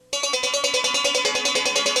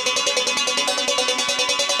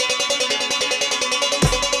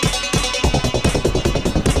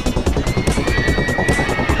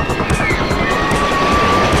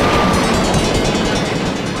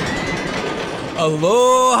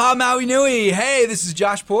Aloha Maui Nui. Hey, this is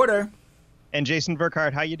Josh Porter. And Jason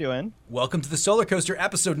Burkhardt, how you doing? Welcome to the Solar Coaster,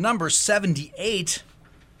 episode number 78.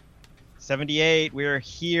 78. We're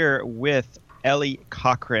here with Elle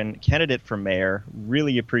Cochran, candidate for mayor.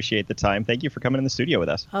 Really appreciate the time. Thank you for coming in the studio with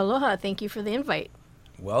us. Aloha. Thank you for the invite.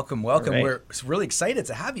 Welcome. Right. We're really excited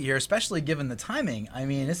to have you here, especially given the timing. I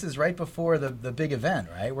mean, this is right before the big event,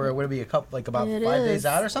 right? Where would it be about 5 days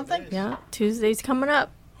out or something? Yeah, Tuesday's coming up.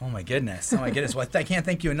 Oh my goodness. Well, I can't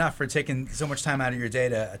thank you enough for taking so much time out of your day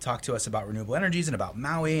to talk to us about renewable energies and about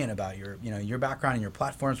Maui and about your background and your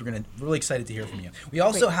platforms. We're really excited to hear from you. We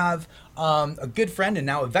also have a good friend and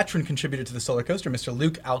now a veteran contributor to the Solar Coaster, Mr.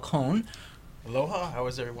 Luke Alcone. Aloha. How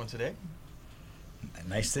is everyone today?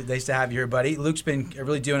 Nice to have you here, buddy. Luke's been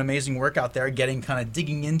really doing amazing work out there,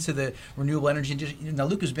 digging into the renewable energy. Now,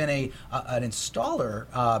 Luke has been an installer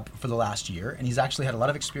for the last year, and he's actually had a lot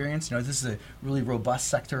of experience. This is a really robust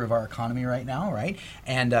sector of our economy right now, right?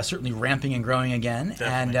 And certainly ramping and growing again.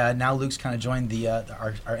 Definitely. And now Luke's kind of joined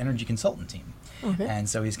our energy consultant team. Okay. And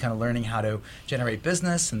so he's kind of learning how to generate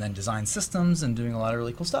business and then design systems and doing a lot of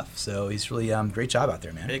really cool stuff. So he's really great job out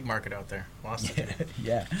there, man. Big market out there. Lots to do.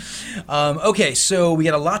 Yeah. Okay, so we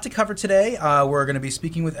got a lot to cover today. We're going to be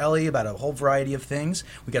speaking with Elle about a whole variety of things.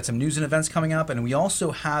 We got some news and events coming up, and we also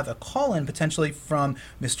have a call-in potentially from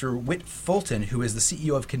Mr. Whit Fulton, who is the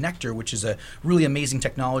CEO of Connector, which is a really amazing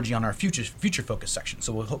technology on our future focus section.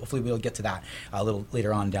 So hopefully we'll get to that a little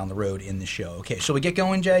later on down the road in the show. Okay, shall we get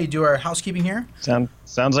going, Jay? Do our housekeeping here?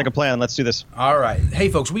 Sounds like a plan. Let's do this. All right. Hey,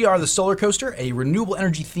 folks, we are the Solar Coaster, a renewable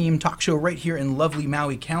energy themed talk show right here in lovely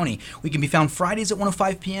Maui County. We can be found Fridays at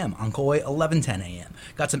 1:05 p.m. on Kauai, 11:10 a.m.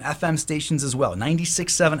 Got some FM stations as well.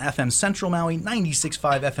 96.7 FM Central Maui,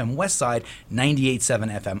 96.5 FM West Side,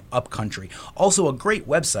 98.7 FM Upcountry. Also a great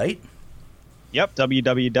website. Yep,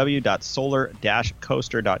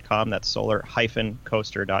 www.solar-coaster.com. That's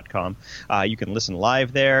solar-coaster.com. You can listen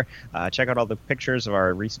live there. Check out all the pictures of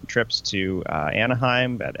our recent trips to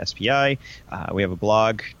Anaheim at SPI. We have a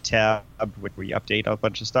blog tab where we update a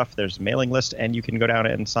bunch of stuff. There's a mailing list, and you can go down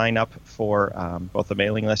and sign up for both the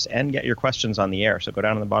mailing list and get your questions on the air. So go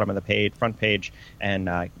down to the bottom of the front page, and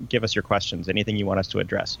give us your questions, anything you want us to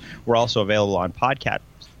address. We're also available on podcast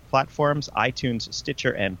platforms, iTunes,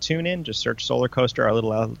 Stitcher, and TuneIn. Just search Solar Coaster. Our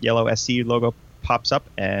little yellow SC logo pops up,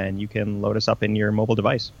 and you can load us up in your mobile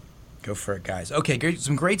device. Go for it, guys. Okay, great.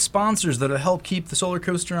 Some great sponsors that'll help keep the Solar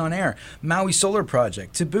Coaster on air. Maui Solar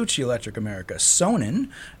Project, Tabuchi Electric America, Sonnen,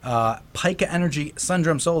 Pika Energy,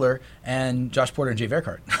 Sundrum Solar, and Josh Porter and Jay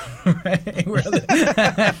Verkart.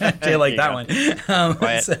 Jay liked that one.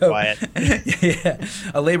 Quiet. Yeah,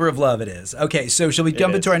 a labor of love it is. Okay, so shall we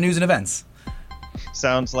jump into our news and events?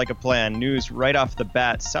 Sounds like a plan. News right off the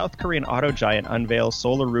bat. South Korean auto giant unveils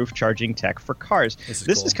solar roof charging tech for cars.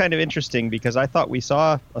 This is kind of interesting because I thought we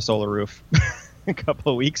saw a solar roof a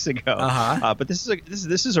couple of weeks ago. But this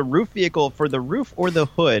is a roof vehicle for the roof or the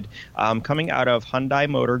hood coming out of Hyundai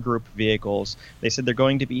Motor Group vehicles. They said they're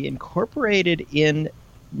going to be incorporated in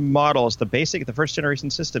models, the first generation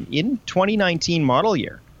system in 2019 model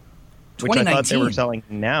year. Which I thought they were selling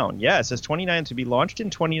now. Yeah, it says 2019 to be launched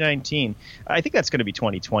in 2019. I think that's going to be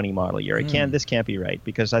 2020 model year. This can't be right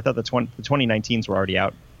because I thought the 2019s were already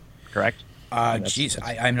out. Correct? I'm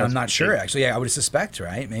not sure actually. Yeah, I would suspect,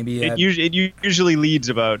 right? Maybe it usually leads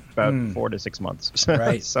about 4 to 6 months.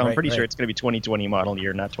 Right. So I'm pretty sure it's going to be 2020 model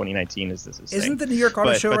year, not 2019. Isn't the New York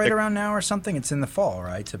Auto Show around now or something? It's in the fall,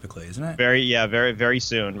 right? Typically, isn't it? Very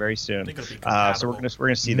soon. Very soon. So we're going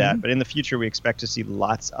to see that. But in the future, we expect to see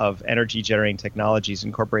lots of energy generating technologies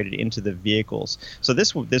incorporated into the vehicles. So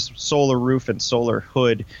this solar roof and solar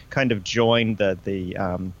hood kind of join the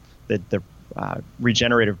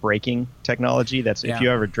regenerative braking technology. If you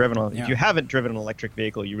haven't driven an electric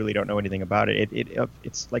vehicle, you really don't know anything about it.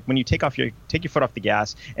 It's like when you take your foot off the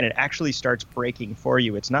gas and it actually starts braking for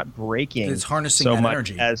you. It's not braking. It's harnessing so that much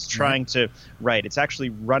energy as trying to It's actually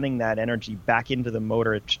running that energy back into the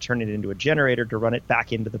motor to turn it into a generator to run it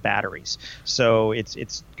back into the batteries. So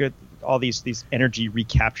it's good. All these energy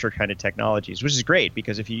recapture kind of technologies, which is great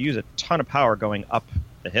because if you use a ton of power going up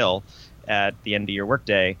the hill at the end of your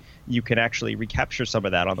workday, you can actually recapture some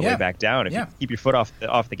of that on the way back down if you keep your foot off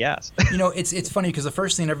the gas. It's funny because the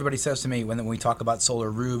first thing everybody says to me when we talk about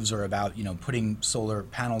solar roofs or about putting solar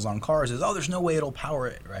panels on cars is, oh, there's no way it'll power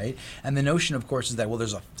it, right? And the notion, of course, is that, well,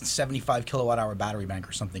 there's a 75 kilowatt hour battery bank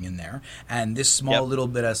or something in there, and this small little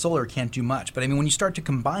bit of solar can't do much. But I mean, when you start to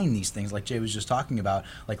combine these things, like Jay was just talking about,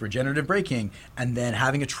 like regenerative braking, and then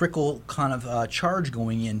having a trickle kind of charge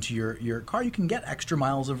going into your car, you can get extra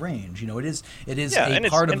miles of range. It is a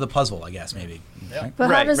part of the puzzle, I guess, maybe.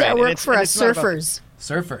 But how does that work for us surfers?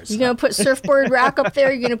 Surfers. You're going to put surfboard rack up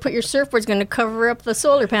there. You're going to put your surfboard's going to cover up the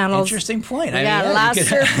solar panels. Interesting point. We got a lot of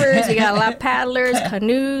surfers. We got a lot of paddlers,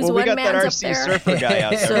 canoes. Well, we got that one-man's RC up there. surfer guy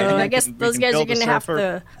out there. So I guess those guys are going to have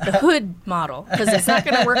the hood model because it's not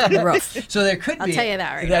going to work on the roof. So there could be. I'll tell you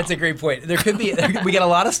that right That's now. a great point. There could be. We got a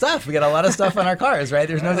lot of stuff. We got a lot of stuff on our cars, right?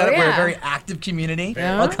 There's no doubt we're a very active community.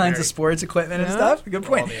 All kinds of sports equipment and stuff. Good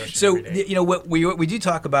point. So what we do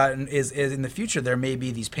talk about is in the future there may be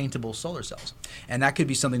these paintable solar cells, and that could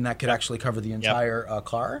be something that could actually cover the entire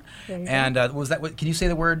car. And was that? Can you say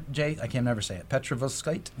the word, Jay? I can never say it.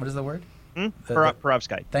 Petrovskite. What is the word?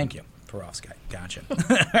 Perovskite. Thank you. Perovskite. Gotcha.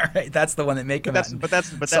 All right, that's the one that may come out. But that's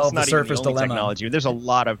solve not the even the surface only dilemma. technology. There's a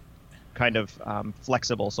lot of kind of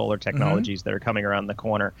flexible solar technologies that are coming around the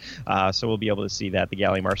corner. So we'll be able to see that the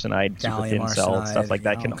gallium arsenide, super thin cell, stuff like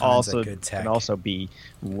that can also be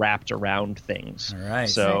wrapped around things. All right.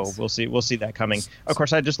 So Nice. we'll see that coming. Of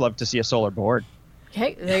course, I'd just love to see a solar board.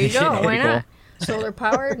 Hey, there you go. Why Pretty not? Solar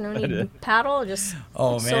powered, no need to paddle, just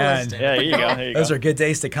Oh solar man. stand. Yeah, there you go. There you Those go. are good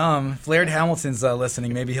days to come. If Laird Hamilton's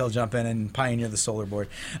listening, maybe he'll jump in and pioneer the solar board.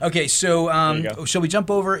 Okay, so you go. shall we jump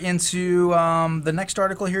over into the next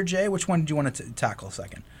article here, Jay? Which one do you want to tackle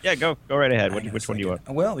second? Yeah, go right ahead. Hang on a Which one do you want?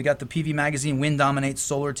 second. Well, we got the PV magazine, Wind Dominates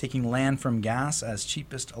Solar, Taking Land from Gas as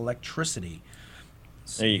Cheapest Electricity.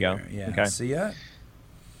 There you go. Yeah, Okay. see ya?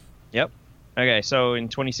 Yep. Okay, so in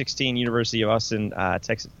 2016, University of Austin,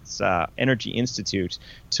 Texas Energy Institute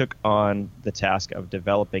took on the task of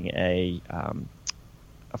developing a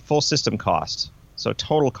full system cost, so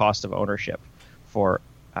total cost of ownership for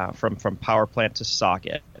from power plant to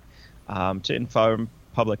socket to inform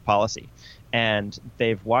public policy. And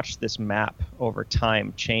they've watched this map over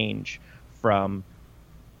time change from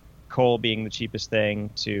coal being the cheapest thing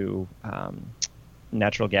to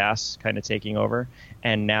natural gas kind of taking over,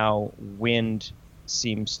 and now wind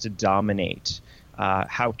seems to dominate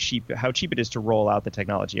how cheap it is to roll out the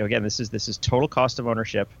technology. Again, this is total cost of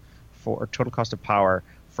ownership or total cost of power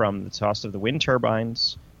from the cost of the wind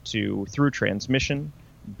turbines through transmission,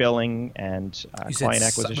 billing, and client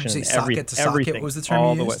acquisition, socket to socket? everything. What was the term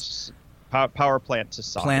all you the way, used? Power plant to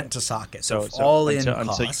socket. Plant to socket. So, So all in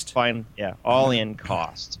until cost. you find all in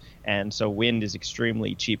cost. And so wind is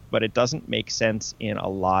extremely cheap, but it doesn't make sense in a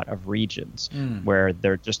lot of regions where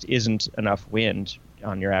there just isn't enough wind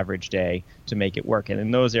on your average day to make it work. And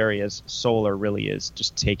in those areas, solar really is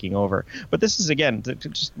just taking over. But this is, again,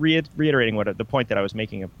 just reiterating the point that I was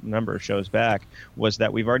making a number of shows back, was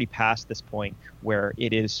that we've already passed this point where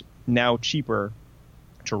it is now cheaper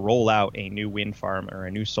to roll out a new wind farm or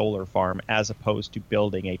a new solar farm as opposed to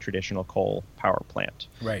building a traditional coal power plant.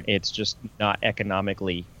 Right. It's just not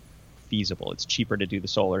economically feasible. It's cheaper to do the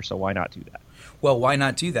solar, so why not do that? Well, why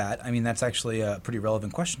not do that? I mean, that's actually a pretty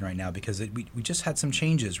relevant question right now because we just had some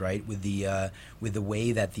changes, right, with the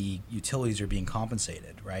way that the utilities are being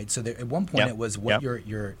compensated, right? So at one point it was what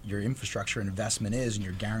your infrastructure investment is, and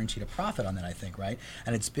you're guaranteed a profit on that, I think, right?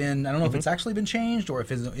 And it's been, I don't know if it's actually been changed or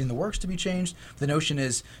if it's in the works to be changed. The notion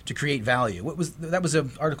is to create value. That was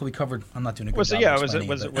an article we covered. I'm not doing a good job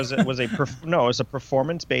explaining it was a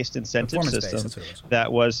performance-based incentive system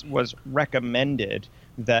that was recommended.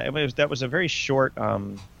 That was a very short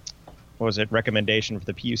recommendation for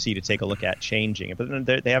the PUC to take a look at changing it, but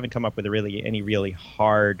they haven't come up with any really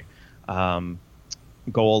hard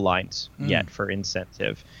goal lines yet for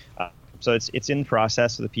incentive. So it's in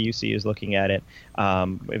process. So the PUC is looking at it.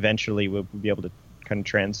 Eventually, we'll be able to kind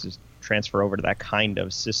of transfer over to that kind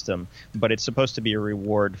of system, but it's supposed to be a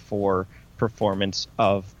reward for performance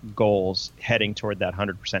of goals heading toward that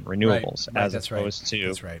 100% renewables, as opposed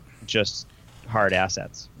to just hard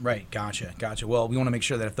assets. Right. Gotcha. Well, we want to make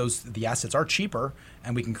sure that if the assets are cheaper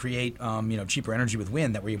and we can create cheaper energy with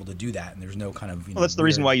wind, that we're able to do that, and there's no kind of that's the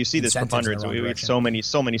reason why you see this preponderance. We have so many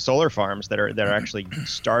solar farms that are actually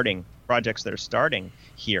starting projects that are starting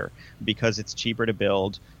here because it's cheaper to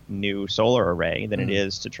build new solar array than it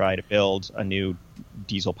is to try to build a new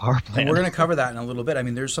diesel power plant. And we're going to cover that in a little bit. I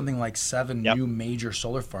mean, there's something like 7 new major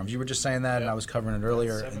solar farms. You were just saying that, and I was covering it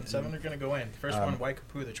earlier. Seven are going to go in. First one,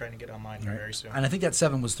 Waikapu, they're trying to get online very soon. And I think that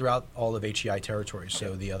 7 was throughout all of HEI territory,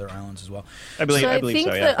 so the other islands as well. I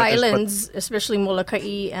think the islands, especially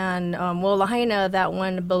Molokai and Lahaina, that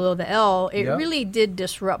one below the L, it really did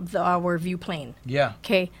disrupt our view plane. Yeah.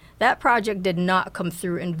 Okay. That project did not come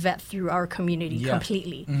through and vet through our community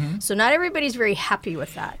completely. So not everybody's very happy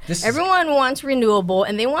with that. Everyone wants renewable,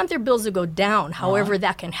 and they want their bills to go down, however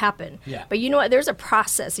that can happen. Yeah. But you know what? There's a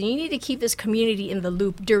process, and you need to keep this community in the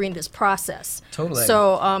loop during this process. Totally.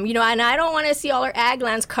 So, and I don't want to see all our ag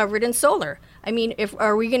lands covered in solar. I mean,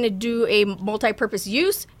 are we going to do a multi-purpose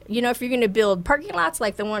use? You know, if you're going to build parking lots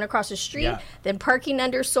like the one across the street, then parking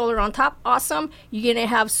under, solar on top, awesome. You're going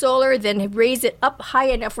to have solar, then raise it up high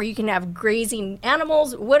enough where you can have grazing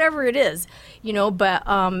animals, whatever it is, you know. But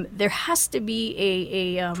there has to be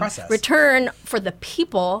a return for the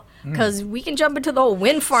people, because we can jump into the whole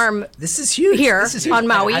wind farm. This is huge here this is huge. On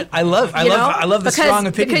Maui. I love the strong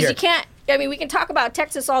opinion because here. You can't. I mean, we can talk about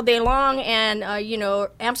Texas all day long, and you know,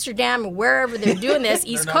 Amsterdam, wherever they're doing this,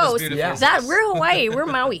 East Coast. That we're Hawaii, we're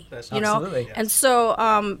Maui. You know, absolutely. And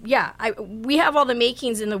so we have all the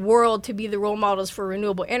makings in the world to be the role models for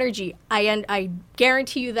renewable energy. I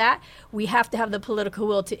guarantee you that we have to have the political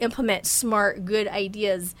will to implement smart, good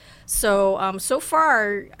ideas. So so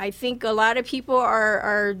far, I think a lot of people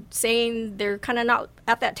are saying they're kind of not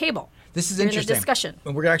at that table. This is interesting. Discussion.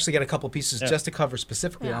 And we're going to actually get a couple pieces just to cover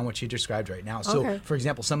specifically on what you described right now. So, for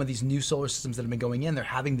example, some of these new solar systems that have been going in, they're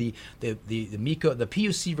having the MECO, the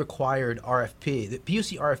PUC required RFP. The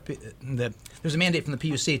PUC RFP, there's a mandate from the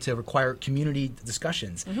PUC to require community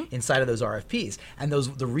discussions inside of those RFPs. And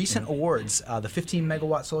the recent awards, the 15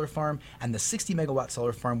 megawatt solar farm and the 60 megawatt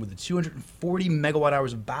solar farm with the 240 megawatt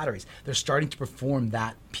hours of batteries, they're starting to perform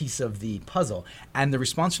that piece of the puzzle. And the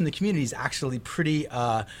response from the community is actually pretty,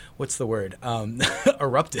 what's the word,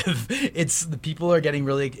 eruptive. It's the people are getting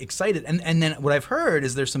really excited. And then what I've heard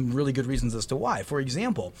is there's some really good reasons as to why. For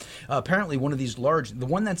example, apparently one of these the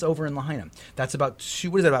one that's over in Lahaina, that's about 4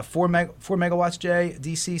 megawatts, Jay,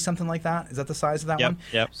 DC, something like that. Is that the size of that one?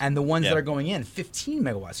 Yep. And the ones that are going in, 15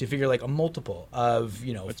 megawatts. So you figure like a multiple of,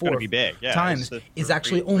 it's 4 be big. times is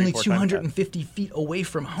actually only 250 feet away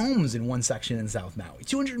from homes in one section in South Maui.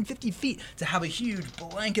 250 feet to have a huge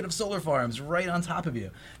blanket of solar farms right on top of you.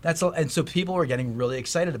 And so people are getting really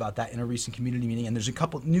excited about that in a recent community meeting. And there's a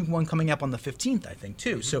couple new one coming up on the 15th, I think,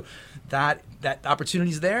 too. So that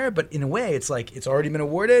opportunity's there, but in a way, it's like it's already been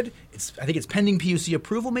awarded. I think it's pending PUC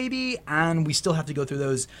approval, maybe, and we still have to go through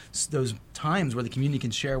those times where the community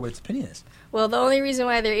can share what its opinion is. Well, the only reason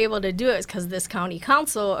why they're able to do it is because this county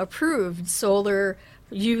council approved solar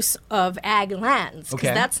use of ag lands,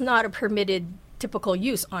 because that's not a permitted typical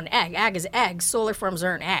use on ag. Ag is ag. Solar farms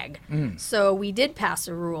aren't ag. So we did pass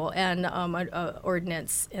a rule and an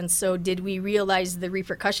ordinance. And so did we realize the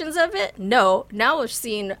repercussions of it? No. Now we're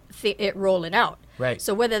seeing it rolling out. Right.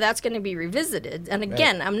 So whether that's going to be revisited. And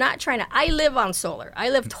again, I'm not trying to. I live on solar. I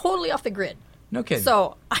live totally off the grid. No kidding.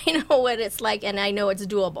 So I know what it's like, and I know it's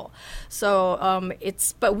doable. So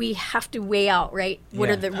but we have to weigh out, right? What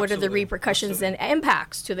are the repercussions and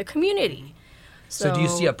impacts to the community? So do you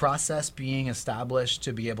see a process being established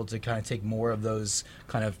to be able to kind of take more of those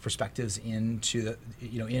kind of perspectives into the,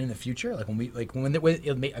 in the future? Do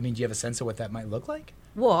you have a sense of what that might look like?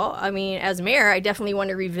 Well, I mean, as mayor, I definitely want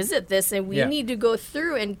to revisit this, and we need to go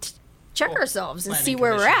through and check ourselves and see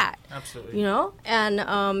where we're at. Absolutely. And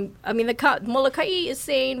I mean, the Molokai is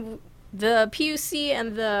saying the PUC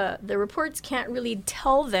and the reports can't really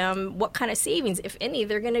tell them what kind of savings, if any,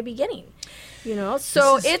 they're going to be getting.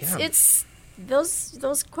 So it's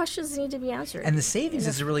those questions need to be answered. And the savings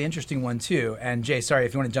is a really interesting one too. And Jay, sorry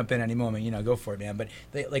if you want to jump in any moment, go for it, man. But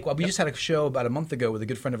we just had a show about a month ago with a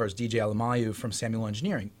good friend of ours, DJ Alamayu from Samuel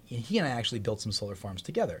Engineering. And he and I actually built some solar farms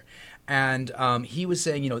together. And he was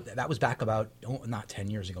saying, that was back about, not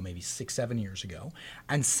 10 years ago, maybe 6-7 years ago.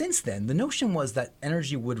 And since then, the notion was that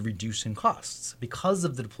energy would reduce in costs because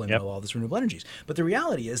of the deployment of all this renewable energies. But the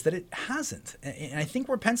reality is that it hasn't. And I think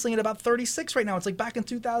we're penciling at about 36 right now. It's like back in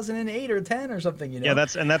 2008 or 10 or something, Yeah,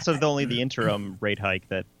 that's only the interim rate hike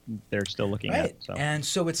that they're still looking at. So. And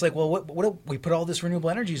so it's like, well, what we put all this renewable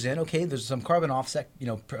energies in? Okay, there's some carbon offset,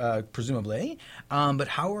 presumably. But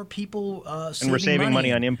how are people saving and we're saving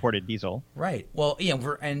money on imported diesel. Right. Well,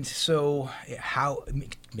 so how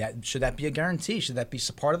should that be a guarantee? Should that be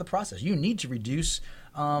part of the process? You need to reduce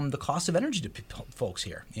the cost of energy to folks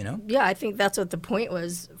here, Yeah, I think that's what the point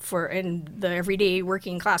was in the everyday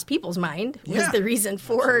working class people's mind was the reason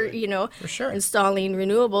for, for sure. installing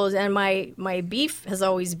renewables. And my beef has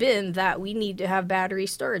always been that we need to have battery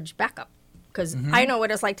storage backup. Because I know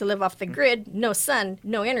what it's like to live off the grid, no sun,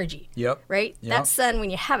 no energy. Yep. Right? Yep. That sun, when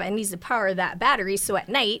you have it, needs to power that battery. So at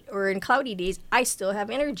night or in cloudy days, I still have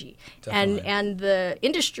energy. Definitely. And the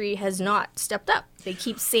industry has not stepped up. They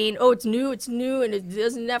keep saying, it's new, and it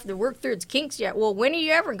doesn't have to work through its kinks yet. Well, when are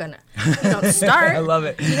you ever going to start? I love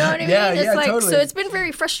it. You know what I mean? It's like, totally. So it's been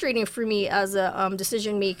very frustrating for me as a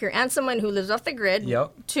decision maker and someone who lives off the grid,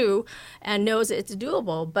 too, and knows it's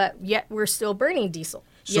doable, but yet we're still burning diesel.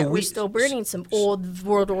 So we're still burning some old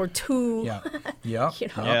World War II.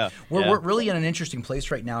 Yeah. We're really in an interesting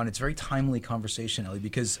place right now, and it's a very timely conversation, Ellie,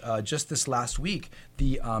 because just this last week,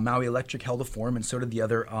 the Maui Electric held a forum, and so did the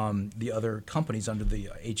other companies under the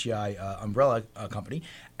HEI umbrella company.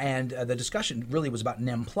 And the discussion really was about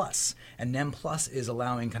NEM Plus. And NEM Plus is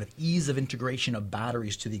allowing kind of ease of integration of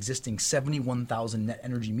batteries to the existing 71,000 net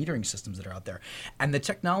energy metering systems that are out there. And the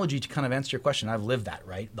technology, to kind of answer your question, I've lived that,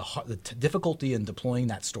 right? The difficulty in deploying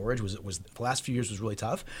that storage was the last few years was really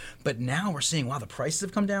tough. But now we're seeing, wow, the prices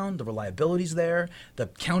have come down, the reliability's there, the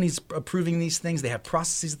county's approving these things, they have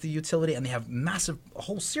processes at the utility, and they have a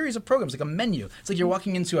whole series of programs, like a menu. It's like you're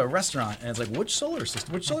walking into a restaurant, and it's like, which solar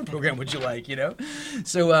program would you like,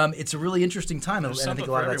 So it's a really interesting time, and I think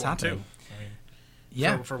a lot of that's happening.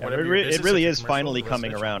 For it really is finally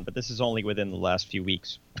coming around, but this is only within the last few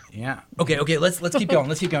weeks. Yeah. Okay. Let's keep going.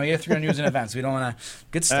 We got 3 news and events. We don't want to.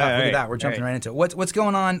 Good stuff. Look at that. We're jumping right into it. What's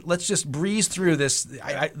going on? Let's just breeze through this.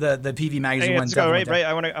 The PV magazine. Let's go right.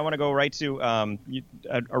 I want to go right to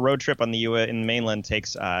a road trip on in mainland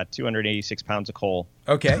takes 286 pounds of coal.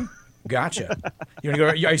 Okay. Gotcha. You want to go?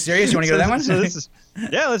 Are you serious? You want to go to that one? Let's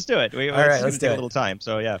do it. All right, let's do it. A little time.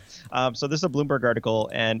 So yeah. So this is a Bloomberg article,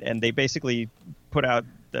 and they basically put out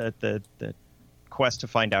the quest to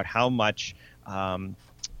find out how much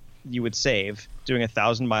you would save doing a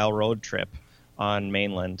 1,000-mile road trip on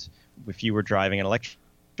mainland if you were driving an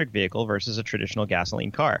electric vehicle versus a traditional gasoline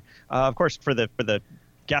car. Of course, for the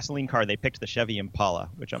gasoline car, they picked the Chevy Impala,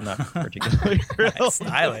 which I'm not particularly thrilled.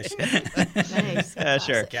 Stylish. Nice.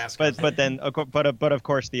 Sure. But of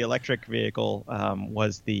course, the electric vehicle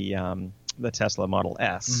was the Tesla Model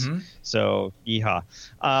S. Mm-hmm. So, yeehaw.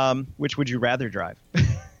 Which would you rather drive?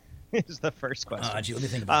 Is the first question. Let me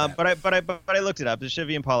think about that. But I looked it up. The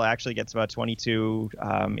Chevy Impala actually gets about 22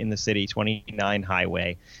 in the city, 29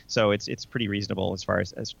 highway. So it's pretty reasonable as far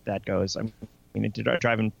as that goes. I mean,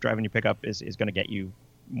 driving your pickup is going to get you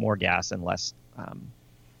more gas and less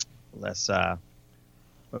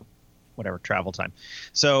whatever travel time.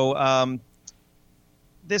 So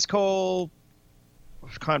this whole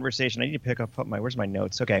conversation, I need to put where's my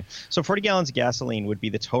notes? Okay, so 40 gallons of gasoline would be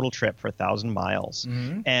the total trip for 1,000 miles,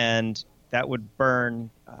 mm-hmm. and that would burning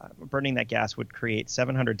that gas would create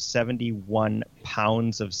 771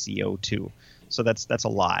 pounds of CO2. So that's a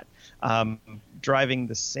lot. Driving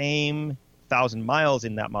the same 1,000 miles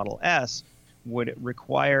in that Model S would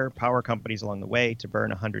require power companies along the way to burn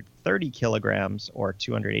 130 kilograms or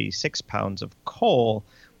 286 pounds of coal,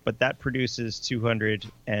 but that produces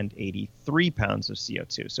 283 pounds of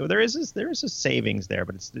CO2. So there is a savings there,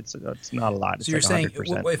 but it's not a lot. It's so you're like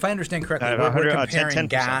saying, if I understand correctly, we're comparing 10%,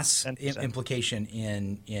 gas 10%. Implication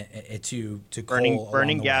to coal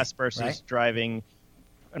burning gas way, versus right? driving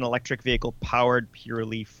an electric vehicle powered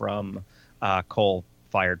purely from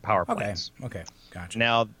coal-fired power plants. Okay, gotcha.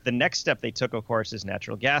 Now, the next step they took, of course, is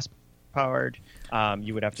natural gas powered.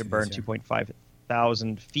 You would have to burn 2.5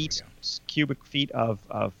 thousand cubic feet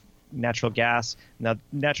of natural gas. Now,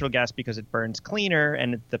 natural gas, because it burns cleaner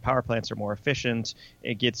and the power plants are more efficient,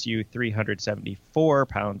 it gets you 374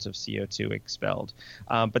 pounds of CO2 expelled.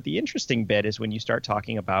 But the interesting bit is when you start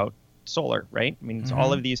talking about solar, right? I mean, mm-hmm.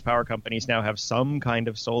 all of these power companies now have some kind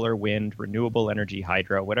of solar, wind, renewable energy,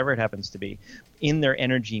 hydro, whatever it happens to be, in their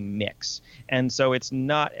energy mix. And so it's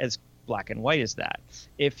not as black and white as that.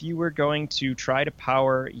 If you were going to try to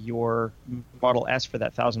power your Model S for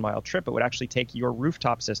that 1,000-mile trip, it would actually take your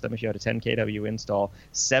rooftop system, if you had a 10 kW install,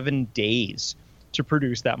 7 days to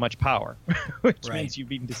produce that much power, which means you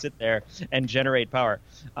need to sit there and generate power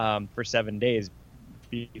for 7 days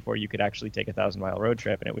before you could actually take a 1,000-mile road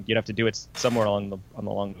trip, and you'd have to do it somewhere along the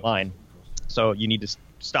line. So you need to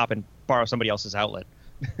stop and borrow somebody else's outlet.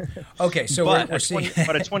 Okay, so we're seeing...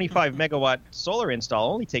 but a 25 megawatt solar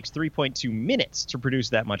install only takes 3.2 minutes to produce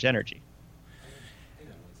that much energy.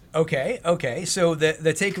 Okay. So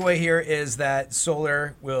the takeaway here is that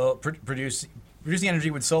solar will producing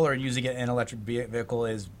energy with solar and using it in an electric vehicle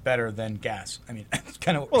is better than gas. I mean, that's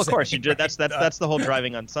kind of what well, of course, right? that's the whole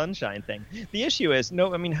driving on sunshine thing. The issue is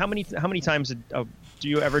how many times do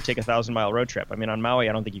you ever take a 1,000-mile road trip? I mean, on Maui,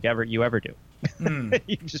 I don't think you ever do.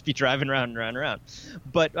 You just be driving around and around and around.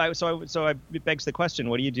 But it begs the question: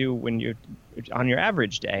 what do you do when you're on your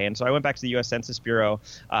average day? And so I went back to the U.S. Census Bureau,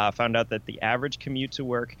 found out that the average commute to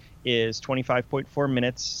work is 25.4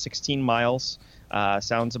 minutes, 16 miles.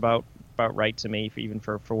 Sounds about right to me, even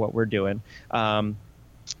for what we're doing.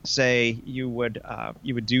 Say you would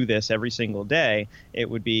do this every single day, it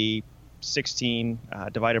would be 16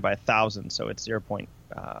 divided by 1,000, so it's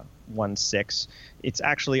 0.16. It's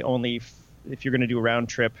actually only if you're going to do a round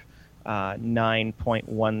trip,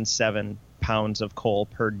 9.17 pounds of coal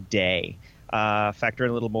per day. Factor in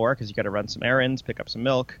a little more because you got to run some errands, pick up some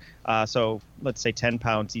milk. So let's say 10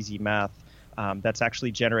 pounds, easy math. That's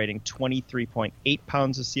actually generating 23.8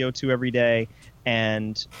 pounds of CO2 every day.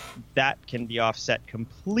 And that can be offset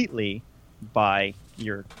completely by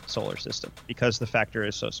your solar system because the factor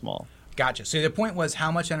is so small. Gotcha. So the point was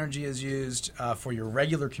how much energy is used for your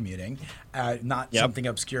regular commuting, not something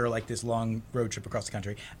obscure like this long road trip across the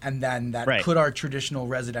country, and then that could our traditional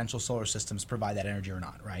residential solar systems provide that energy or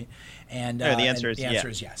not, right? And the answer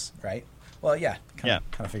is yes, right? Well, kind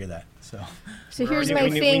of figured that. So here's my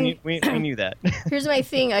thing. We knew that. Here's my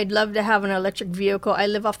thing. I'd love to have an electric vehicle. I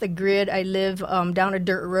live off the grid. I live down a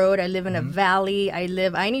dirt road. I live in a valley. I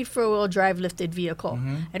need 4-wheel drive lifted vehicle.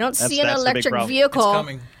 I don't see an electric vehicle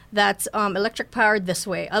that's electric powered this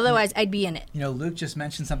way. Otherwise, I'd be in it. You know, Luke just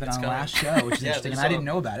mentioned something on the last show, which is interesting, and I didn't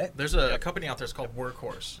know about it. There's a company out there it's called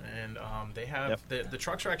Workhorse, and they have the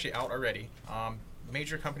trucks are actually out already.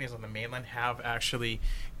 Major companies on the mainland have actually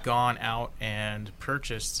gone out and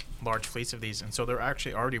purchased large fleets of these, and so they're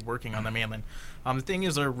actually already working on the mainland. The thing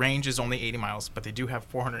is, their range is only 80 miles, but they do have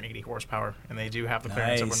 480 horsepower, and they do have the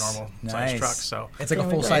clearance of a normal size truck. So it's like a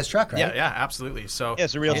full size truck, right? Yeah, absolutely. So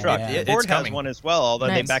it's a real truck. Ford has one as well, although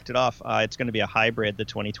they backed it off. It's going to be a hybrid, the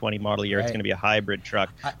 2020 model year. It's going to be a hybrid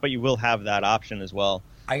truck, but you will have that option as well.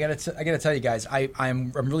 I gotta tell you guys,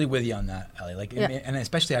 I'm really with you on that, Ellie. And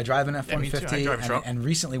especially I drive an F-150, and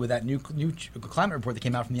recently with that new climate report that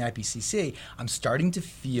came out from the IPCC, I'm starting to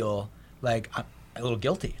feel like I'm a little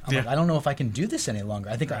guilty. I'm like, I don't know if I can do this any longer.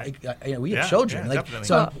 I think we have children.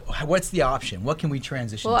 What's the option? What can we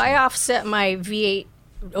transition to? Well, I offset my V8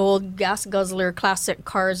 old gas guzzler classic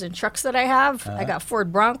cars and trucks that I have. I got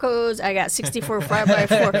Ford Broncos. I got 64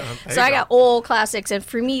 5x4. So I got old classics. And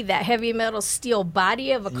for me, that heavy metal steel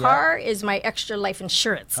body of a car is my extra life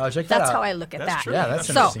insurance. Oh, check that That's out. how I look at that. True. Yeah, that's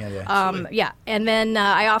an interesting idea. And then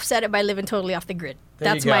I offset it by living totally off the grid.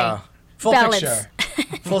 That's my full balance. Picture.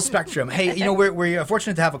 Full spectrum. Hey, we're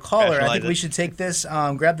fortunate to have a caller. I think we should take this,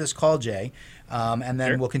 grab this call, Jay, and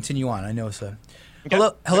then we'll continue on. I know it's a... Okay.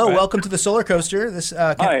 Hello. Welcome to the Solar Coaster.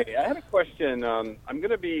 Hi, I had a question. I'm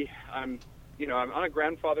on a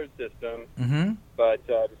grandfather's system, but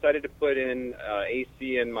decided to put in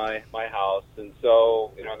AC in my house, and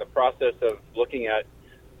so in the process of looking at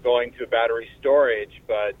going to battery storage,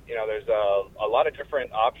 but there's a lot of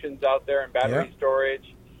different options out there in battery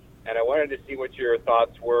storage, and I wanted to see what your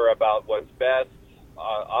thoughts were about what's best.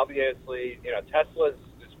 Obviously, Tesla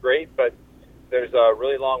is great, but there's a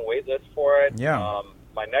really long wait list for it. Yeah.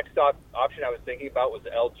 My next option I was thinking about was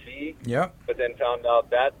LG. Yep. But then found out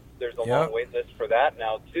that there's a long wait list for that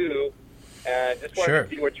now too. And just wanted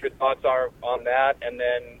to see what your thoughts are on that. And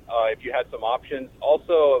then if you had some options.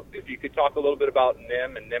 Also, if you could talk a little bit about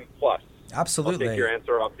NIM and NIM Plus. Absolutely. I'll take your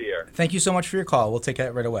answer off the air. Thank you so much for your call. We'll take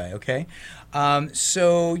that right away, okay?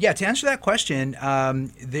 To answer that question,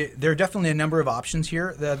 there are definitely a number of options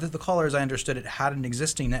here. The caller, as I understood it, had an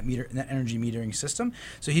existing net energy metering system.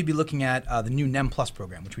 So he'd be looking at the new NEM Plus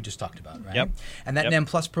program, which we just talked about, right? Yep. And that NEM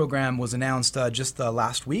Plus program was announced just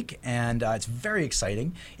last week, and it's very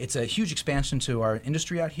exciting. It's a huge expansion to our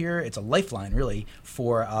industry out here. It's a lifeline, really,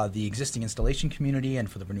 for the existing installation community and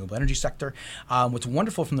for the renewable energy sector. What's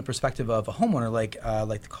wonderful from the perspective of a homeowner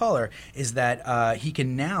like the caller is that he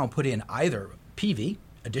can now put in either PV,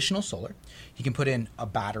 additional solar, he can put in a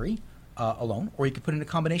battery alone, or he could put in a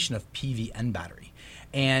combination of PV and battery.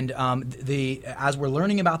 And as we're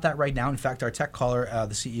learning about that right now, in fact, our tech caller,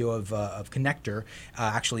 the CEO of Connector,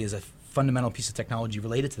 actually is a fundamental piece of technology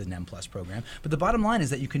related to the NEM Plus program. But the bottom line is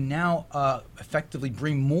that you can now effectively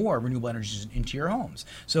bring more renewable energies into your homes.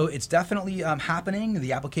 So it's definitely happening.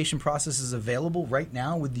 The application process is available right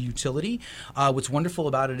now with the utility. What's wonderful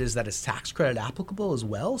about it is that it's tax credit applicable as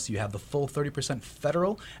well. So you have the full 30%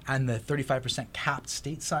 federal and the 35% capped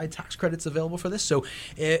stateside tax credits available for this. So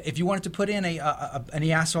if you wanted to put in and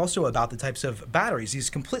he asked also about the types of batteries. He's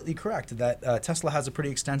completely correct that Tesla has a pretty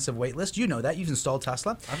extensive wait list. You know that. You've installed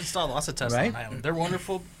Tesla. I've installed lots of Tesla on Island. They're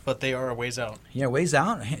wonderful, but they are a ways out. Yeah, ways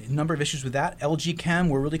out. A number of issues with that. LG Chem,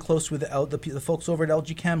 we're really close with the folks over at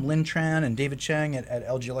LG Chem, Lin Tran and David Cheng at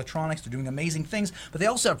LG Electronics. They're doing amazing things, but they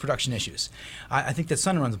also have production issues. I think that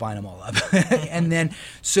Sunrun's buying them all up. And then,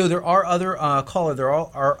 so there are other there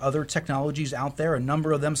are other technologies out there, a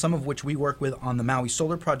number of them, some of which we work with on the Maui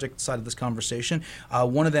Solar Project side of this conversation.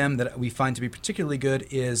 One of them that we find to be particularly good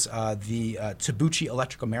is the Tabuchi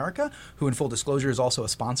Electric America, who in full disclosure is also a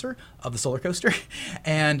sponsor of the Solar Coaster,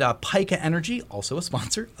 and Pika Energy, also a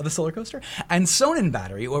sponsor of the Solar Coaster, and Sonnen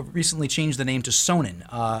Battery, who recently changed the name to Sonnen,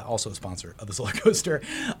 also a sponsor of the Solar Coaster.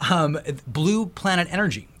 Blue Planet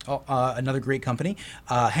Energy Another great company.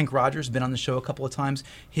 Hank Rogers has been on the show a couple of times.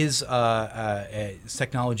 His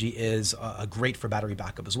technology is great for battery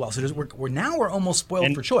backup as well. So we're almost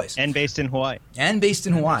spoiled for choice. And based in Hawaii.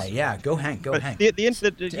 Yeah, go Hank, go Hank.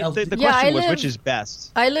 The question was, which is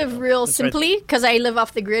best? I live real simply because I live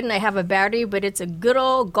off the grid and I have a battery, but it's a good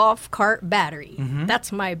old golf cart battery.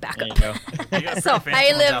 That's my backup. There you go. So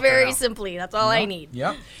I live very simply. That's all I need.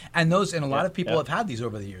 Yep. And a lot of people have had these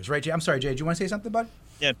over the years, right, Jay? I'm sorry, Jay, do you want to say something, bud?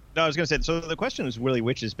 Yeah, no, I was going to say, so the question is really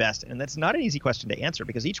which is best, and that's not an easy question to answer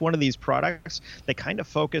because each one of these products, they kind of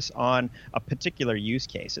focus on a particular use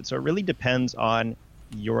case, and so it really depends on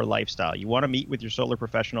your lifestyle. You want to meet with your solar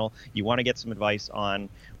professional, you want to get some advice on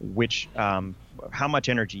which how much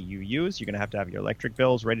energy you use. You're going to have your electric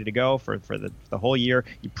bills ready to go for the whole year.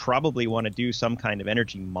 You probably want to do some kind of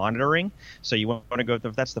energy monitoring. So you want to go,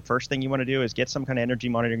 if that's the first thing you want to do, is get some kind of energy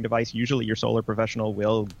monitoring device. Usually your solar professional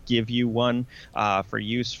will give you one for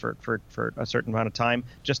use for a certain amount of time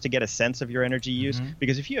just to get a sense of your energy use.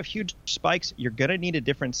 Because if you have huge spikes, you're going to need a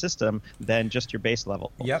different system than just your base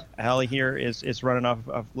level. Yep. Allie here is running off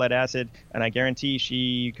of lead acid, and I guarantee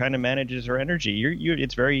she kind of manages her energy.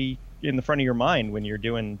 It's very in the front of your mind when you're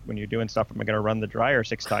doing stuff. Am I going to run the dryer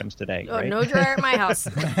 6 times today? Oh, right? no dryer at my house.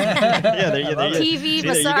 TV,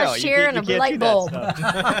 massage chair, and a light bulb. No,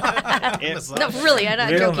 really, I'm not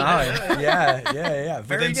joking. Yeah.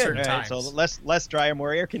 Very Within good. certain Right, times. so less dryer,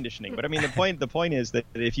 more air conditioning. But I mean, the point is that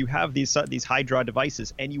if you have these high draw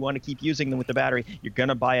devices and you want to keep using them with the battery, you're going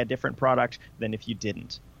to buy a different product than if you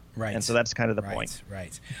didn't. Right. And so that's kind of the point.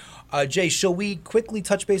 Right. Jay, shall we quickly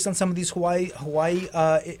touch base on some of these Hawaii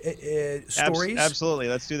stories? Absolutely.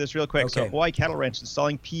 Let's do this real quick. Okay. So Hawaii Cattle Ranch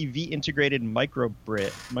installing PV integrated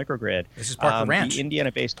microgrid. This is Parker Ranch. The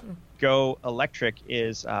Indiana-based Go Electric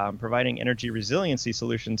is providing energy resiliency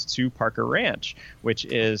solutions to Parker Ranch, which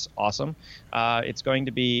is awesome. It's going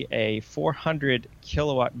to be a 400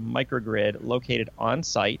 kilowatt microgrid located on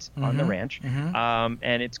site on the ranch,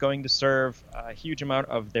 and it's going to serve a huge amount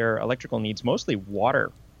of their electrical needs, mostly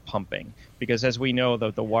water pumping, because as we know,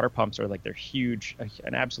 the water pumps are they're huge,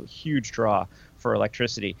 an absolute huge draw for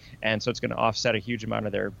electricity, and so it's going to offset a huge amount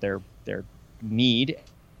of their need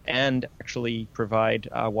and actually provide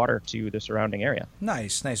water to the surrounding area.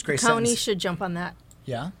 Nice, great. County sentence. should jump on that.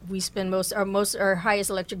 Yeah. We spend our highest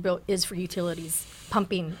electric bill is for utilities,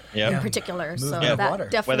 pumping in particular. So Movement of that water.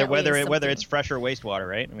 definitely Whether is it's fresh or wastewater,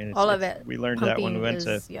 right? I mean, all of it. We learned that when we went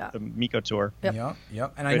to Pumping is- the Miko tour. Yep.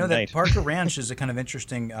 Yep. And I Good know that night. Parker Ranch is a kind of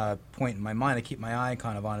interesting point in my mind. I keep my eye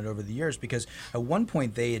kind of on it over the years because at one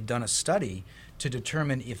point they had done a study to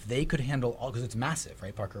determine if they could handle all, because it's massive,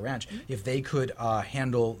 right, Parker Ranch, if they could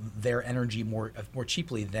handle their energy more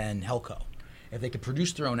cheaply than Helco. If they could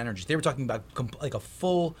produce their own energy. They were talking about like a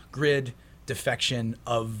full grid defection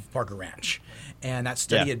of Parker Ranch. And that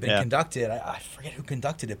study had been conducted. I forget who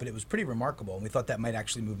conducted it, but it was pretty remarkable. And we thought that might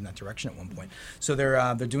actually move in that direction at one point. So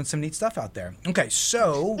they're doing some neat stuff out there. Okay,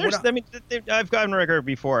 so I've gotten record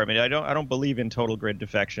before. I mean, I don't believe in total grid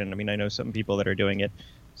defection. I mean, I know some people that are doing it.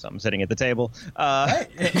 Some sitting at the table, but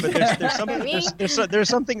there's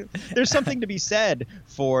something to be said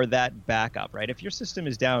for that backup, right? If your system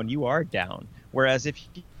is down, you are down. Whereas if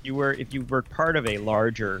you were part of a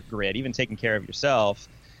larger grid, even taking care of yourself,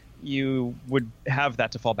 you would have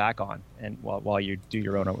that to fall back on, and while you do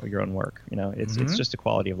your own work, it's just a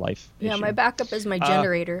quality of life issue. my backup is my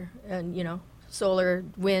generator, and solar,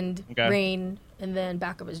 wind, rain, and then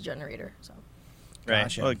backup is generator. So. Right.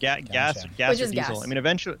 Gotcha. Well, gas Which or is diesel. gas. I mean,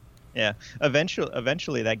 eventually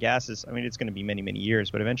that gas is. I mean, it's going to be many, many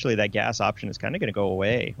years, but eventually that gas option is kind of going to go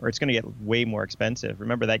away, or it's going to get way more expensive.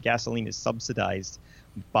 Remember that gasoline is subsidized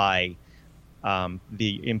by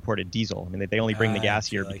the imported diesel. I mean, they only bring the gas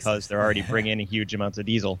here because they're already bringing in huge amounts of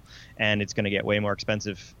diesel, and it's going to get way more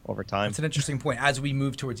expensive over time. It's an interesting point. As we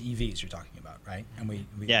move towards EVs, you're talking about, right? And we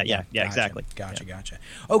gotcha, exactly. Gotcha.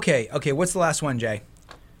 Okay. What's the last one, Jay?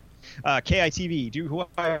 KITV. Do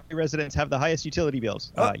Hawaii residents have the highest utility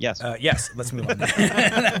bills? Yes. Yes. Let's move on.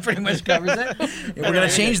 That pretty much covers it. We're going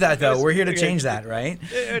to change that, though. We're here to change that, right?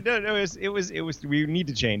 No. It was. We need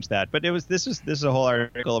to change that. But this is a whole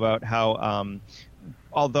article about how,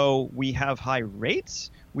 although we have high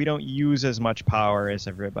rates, we don't use as much power as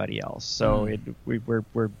everybody else. So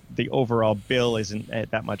we're the overall bill isn't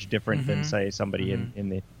that much different than say somebody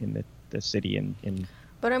in the city in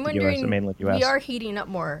But I'm wondering, mainland US. we are heating up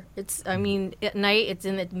more. I mean, at night it's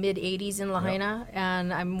in the mid 80s in Lahaina,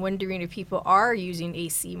 and I'm wondering if people are using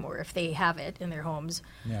AC more, if they have it in their homes.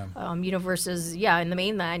 Yeah. Versus, in the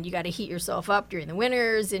mainland, you got to heat yourself up during the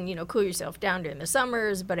winters and, cool yourself down during the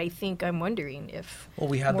summers. But I think I'm wondering if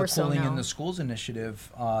we had more the Cooling so in the Schools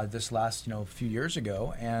initiative this last, few years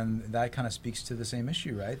ago, and that kind of speaks to the same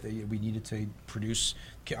issue, right? That we needed to produce.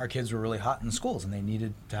 Our kids were really hot in the schools, and they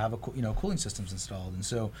needed to have cooling systems installed, and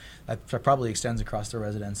so that probably extends across their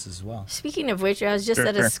residents as well. Speaking of which, I was just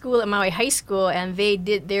at a school at Maui High School, and they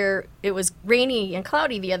did it was rainy and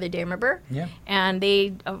cloudy the other day, remember? Yeah. And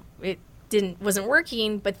it wasn't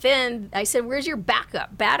working, but then I said, "Where's your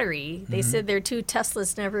backup battery?" They said their 2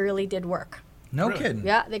 Teslas never really did work. No kidding.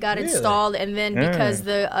 Yeah, they got installed, and then because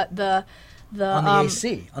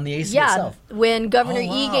on the AC itself. When Governor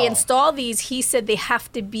Ige installed these, he said they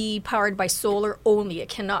have to be powered by solar only. It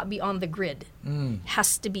cannot be on the grid.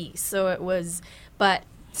 Has to be. So it was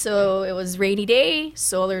rainy day,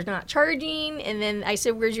 solar's not charging, and then I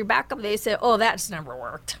said, "Where's your backup?" They said, "Oh, that's never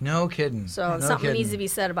worked." No kidding. So something needs to be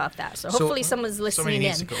said about that. So hopefully someone's listening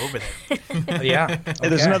in. Somebody needs to go over there. Yeah.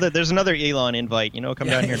 Okay. There's another Elon invite. Come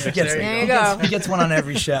down here. There you go. He gets one on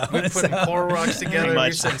every show. We're putting Clorox together.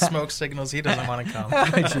 We send smoke signals. He doesn't want to come.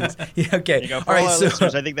 Yeah, okay. All right,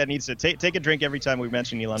 listeners, I think that needs to take a drink every time we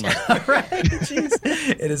mention Elon Musk. Right. Jeez.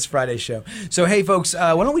 It is Friday's show. So, hey, folks,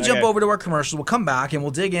 why don't we jump over to our commercials? We'll come back and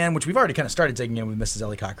we'll dig in, which we've already kind of started digging in with Mrs.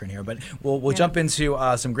 Elle Cochran here, but we'll jump into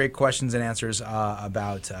some great questions and answers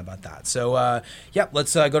about that. So,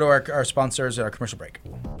 let's go to our sponsors at our commercial break.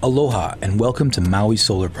 Aloha and welcome to Maui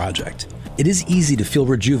Solar Project. It is easy to feel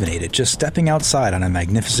rejuvenated just stepping outside on a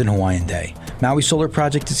magnificent Hawaiian day. Maui Solar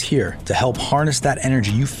Project is here to help harness that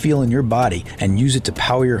energy you feel in your body and use it to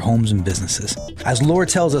power your homes and businesses. As lore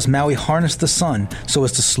tells us, Maui harnessed the sun so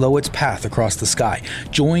as to slow its path across the sky.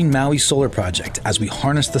 Join Maui Solar Project as we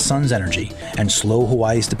harness the sun's energy and slow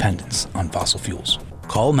Hawaii's dependence on fossil fuels.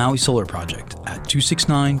 Call Maui Solar Project at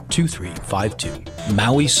 269-2352.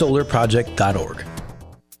 MauiSolarProject.org.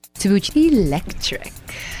 Tabuchi Electric,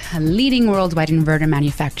 a leading worldwide inverter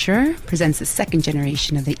manufacturer, presents the second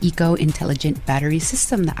generation of the Eco-Intelligent Battery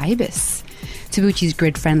System, the IBIS. Tabuchi's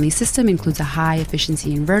grid-friendly system includes a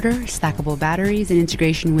high-efficiency inverter, stackable batteries, and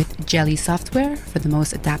integration with Jelly software for the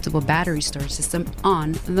most adaptable battery storage system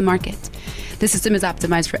on the market. The system is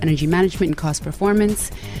optimized for energy management and cost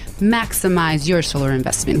performance. Maximize your solar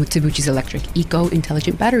investment with Tabuchi's electric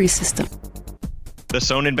Eco-Intelligent Battery System. The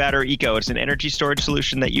Sonnen Battery Eco is an energy storage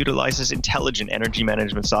solution that utilizes intelligent energy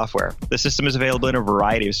management software. The system is available in a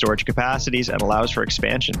variety of storage capacities and allows for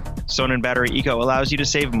expansion. Sonnen Battery Eco allows you to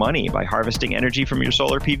save money by harvesting energy from your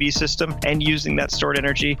solar PV system and using that stored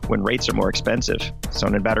energy when rates are more expensive.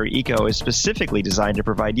 Sonnen Battery Eco is specifically designed to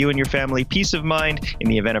provide you and your family peace of mind in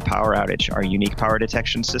the event of power outage. Our unique power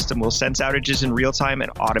detection system will sense outages in real time and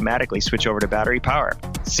automatically switch over to battery power.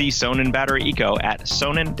 See Sonnen Battery Eco at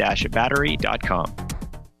sonnen-battery.com.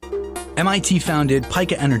 MIT founded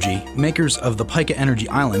Pika Energy, makers of the Pika Energy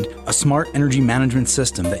Island, a smart energy management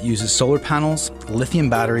system that uses solar panels, lithium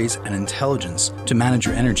batteries, and intelligence to manage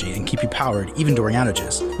your energy and keep you powered even during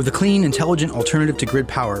outages. With a clean, intelligent alternative to grid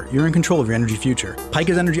power, you're in control of your energy future.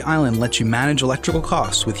 Pika's Energy Island lets you manage electrical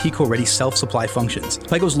costs with HECO-ready self-supply functions.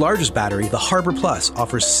 Pika's largest battery, the Harbor Plus,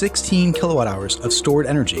 offers 16 kilowatt hours of stored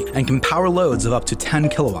energy and can power loads of up to 10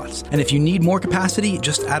 kilowatts. And if you need more capacity,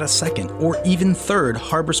 just add a second or even third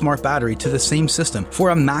Harbor Smart battery to the same system for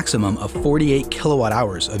a maximum of 48 kilowatt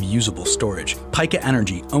hours of usable storage. Pika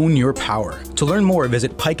Energy, own your power. To learn more,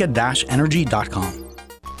 visit pika-energy.com.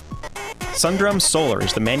 Sundrum Solar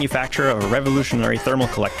is the manufacturer of a revolutionary thermal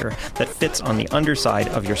collector that fits on the underside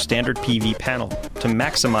of your standard PV panel to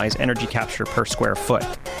maximize energy capture per square foot.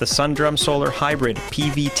 The Sundrum Solar Hybrid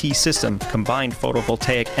PVT system, combined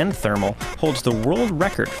photovoltaic and thermal, holds the world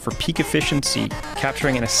record for peak efficiency,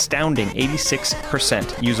 capturing an astounding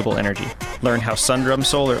 86% usable energy. Learn how Sundrum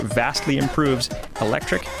Solar vastly improves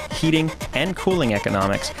electric, heating, and cooling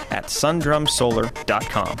economics at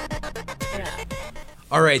sundrumsolar.com.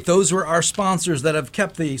 All right, those were our sponsors that have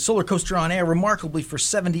kept the Solar Coaster on air remarkably for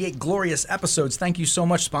 78 glorious episodes. Thank you so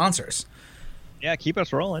much, sponsors. Yeah, keep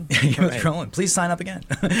us rolling. Keep us rolling. Please sign up again.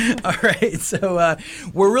 All right. So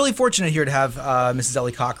we're really fortunate here to have Mrs. Elle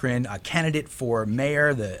Cochran, a candidate for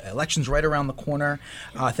mayor. The election's right around the corner.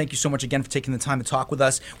 Thank you so much again for taking the time to talk with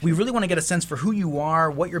us. We really want to get a sense for who you are,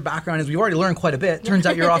 what your background is. We've already learned quite a bit. Turns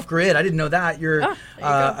out you're off-grid. I didn't know that. You're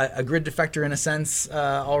a grid defector in a sense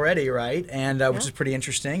already, right? And which is pretty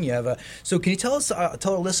interesting. You have so can you tell us,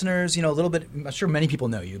 tell our listeners, a little bit, I'm sure many people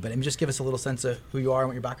know you, but just give us a little sense of who you are and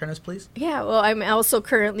what your background is, please. Yeah, well, I'm also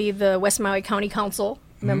currently the West Maui County Council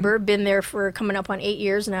member, been there for coming up on 8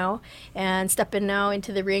 years now, and stepping now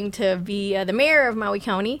into the ring to be the mayor of Maui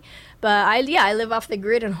County. But I live off the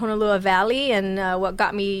grid in Honolulu Valley, and what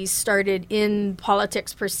got me started in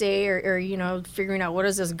politics per se, or figuring out what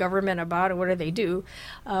is this government about and what do they do,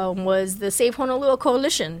 was the Save Honolulu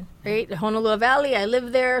Coalition, right? Honolulu Valley, I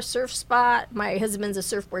live there, surf spot. My husband's a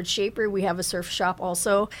surfboard shaper. We have a surf shop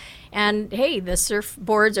also. And hey, the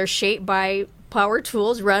surfboards are shaped by power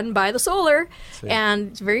tools run by the solar. Sweet. And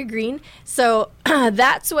it's very green. So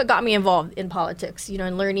that's what got me involved in politics,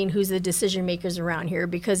 and learning who's the decision makers around here,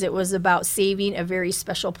 because it was about saving a very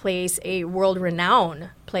special place, a world-renowned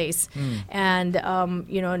place, and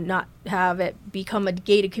not have it become a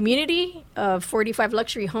gated community of 45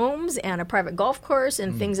 luxury homes and a private golf course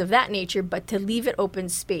and things of that nature, but to leave it open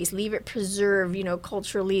space, leave it preserved,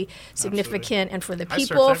 culturally significant. Absolutely. And for the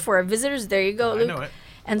people, for our visitors. There you go, Luke. I know it.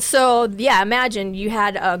 And so, imagine you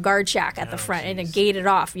had a guard shack at the front and it gated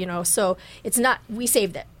off, so it's not, we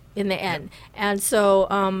saved it in the end. Yep. And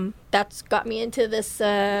so that's got me into this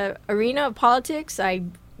arena of politics. I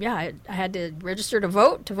had to register to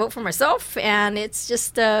vote for myself, and it's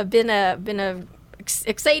just been a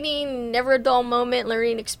exciting, never a dull moment,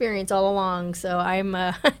 learning experience all along. So I'm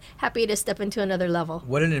happy to step into another level.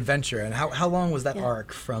 What an adventure! And how long was that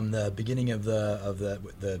arc from the beginning of the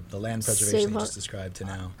land preservation you just described to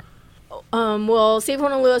now? Well, Save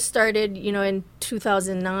Honolulu started, in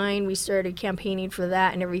 2009. We started campaigning for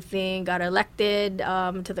that and everything. Got elected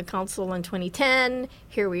to the council in 2010.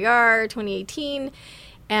 Here we are, 2018,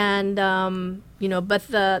 and but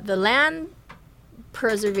the land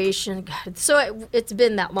preservation. So it's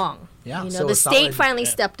been that long. Yeah. So the state finally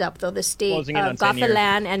stepped up, though. The state got the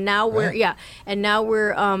land, and now we're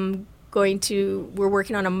we're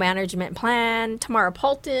working on a management plan. Tamara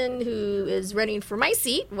Paulton, who is running for my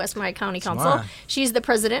seat, West Maui County Council, she's the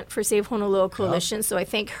president for Save Honolulu Coalition. Yep. So I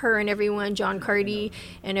thank her and everyone, John Carty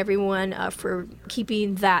and everyone, for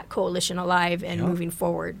keeping that coalition alive and moving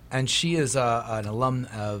forward. And she is an alum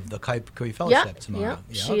of the Kaipukui Fellowship, Tamara.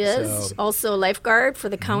 Yeah, she is. So. Also lifeguard for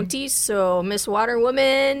the county. So Miss Water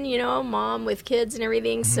Woman, mom with kids and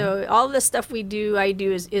everything. So all the stuff I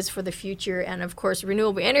do is for the future. And of course,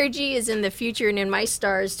 renewable energy is in the future and in my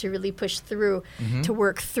stars to really push through, to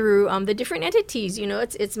work through the different entities.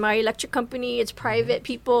 It's my electric company, it's private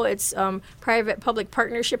people, it's private-public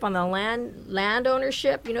partnership on the land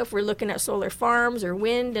ownership, if we're looking at solar farms or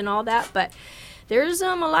wind and all that. But there's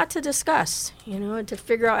a lot to discuss, to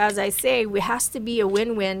figure out, as I say, it has to be a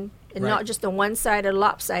win-win and not just a one-sided,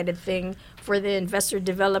 lopsided thing for the investor,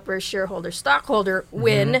 developer, shareholder, stockholder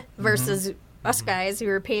win versus us guys who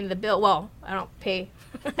are paying the bill. Well, I don't pay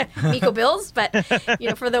MECO bills, but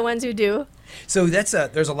for the ones who do. So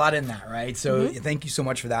there's a lot in that, right? So thank you so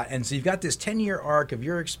much for that. And so you've got this 10-year arc of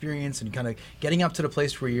your experience and kind of getting up to the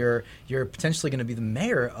place where you're potentially going to be the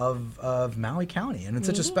mayor of Maui County, and it's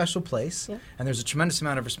such a special place. Yeah. And there's a tremendous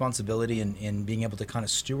amount of responsibility in being able to kind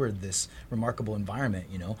of steward this remarkable environment.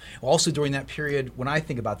 Also during that period, when I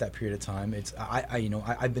think about that period of time, it's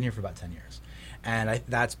I've been here for about 10 years. And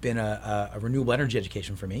that's been a renewable energy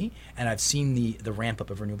education for me, and I've seen the ramp up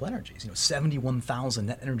of renewable energies. 71,000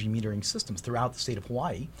 net energy metering systems throughout the state of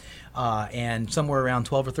Hawaii, and somewhere around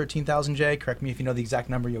 12 or 13,000. Jay, correct me if you know the exact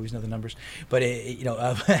number. You always know the numbers, but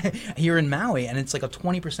here in Maui, and it's like a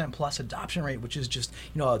 20% plus adoption rate, which is just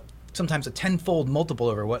sometimes a tenfold multiple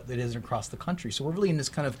over what it is across the country. So we're really in this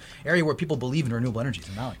kind of area where people believe in renewable energies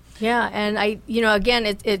in Maui. Yeah, and again,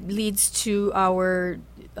 it leads to our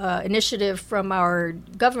initiative from our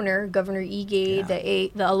Governor Ige,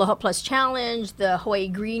 the Aloha Plus Challenge, the Hawaii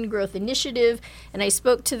Green Growth Initiative, and I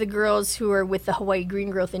spoke to the girls who are with the Hawaii Green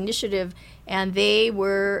Growth Initiative, and they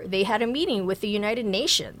had a meeting with the United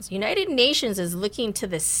Nations. United Nations is looking to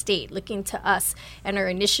the state, looking to us and our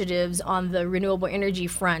initiatives on the renewable energy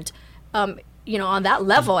front. On that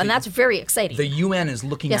level, and that's very exciting. The UN is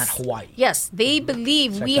looking at Hawaii. Yes, they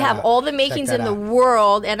believe we have all the makings in the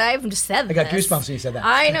world, and I've just said that. I got goosebumps when you said that.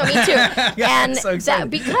 I know, me too. And so that,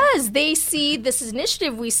 because they see this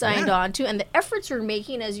initiative we signed on to, and the efforts we're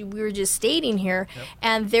making, as we were just stating here,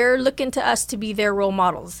 and they're looking to us to be their role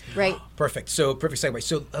models, right? Perfect. So perfect segue.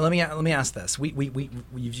 So let me ask this.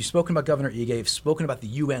 You've spoken about Governor Ige. You've spoken about the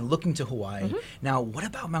UN looking to Hawaii. Now, what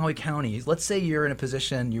about Maui County? Let's say you're in a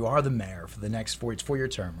position, you are the mayor for the next 4-year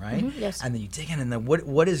term, right? Yes. And then you dig in, and then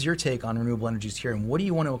what is your take on renewable energies here, and what do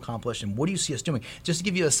you want to accomplish, and what do you see us doing? Just to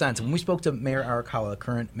give you a sense, when we spoke to Mayor Arakawa, the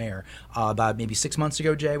current mayor, about maybe 6 months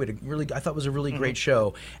ago, Jay, I thought it was a really great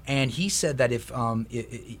show, and he said that if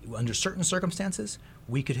under certain circumstances,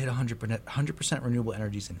 we could hit 100% renewable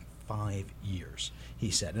energies in 5 years,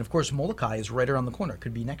 he said. And of course, Molokai is right around the corner. It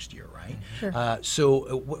could be next year, right? Sure.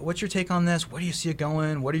 So what's your take on this? Where do you see it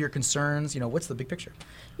going? What are your concerns? What's the big picture?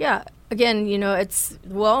 Yeah, again, it's,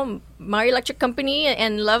 Maui Electric Company,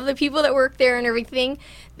 and love the people that work there and everything.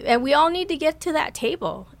 And we all need to get to that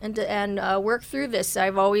table and work through this.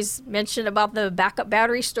 I've always mentioned about the backup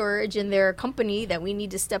battery storage in their company, that we need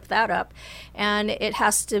to step that up. And it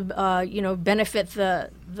has to, benefit the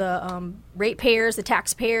ratepayers, the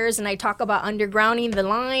taxpayers. And I talk about undergrounding the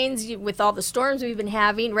lines with all the storms we've been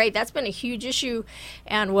having, right? That's been a huge issue.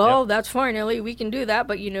 And, that's fine, Ellie, we can do that.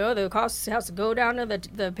 But, the cost has to go down to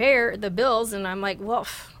the bills. And I'm like, well,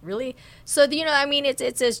 really? So,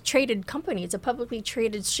 it's a traded company. It's a publicly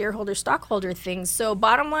traded shareholder stockholder thing. So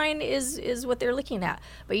bottom line is what they're looking at.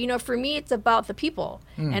 But, for me, it's about the people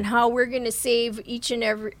and how we're going to save each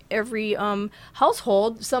and every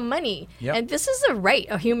household some money. Yep. And this is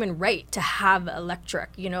a human right to have electric,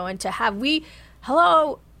 and to have,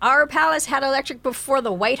 our palace had electric before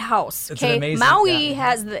the White House. It's an amazing, Maui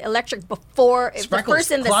has the electric before the first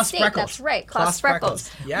in the Klaus state. Spreckles. That's right, Klaus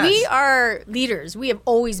Spreckles. Yes. We are leaders. We have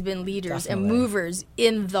always been leaders and movers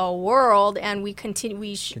in the world, and we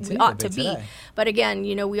ought to be. Today. But again,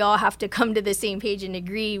 we all have to come to the same page and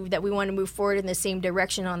agree that we want to move forward in the same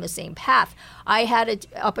direction on the same path. I had an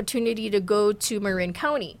opportunity to go to Marin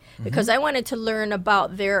County because I wanted to learn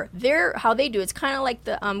about their how they do. It's kind of like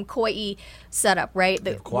the Kauai setup, right?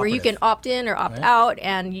 Where you can opt in or opt out,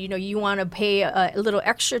 and you want to pay a little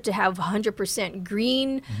extra to have 100%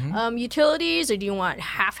 green utilities, or do you want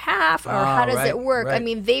half, or how does it work? Right. I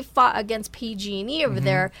mean, they fought against PG&E over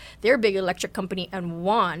there, their big electric company, and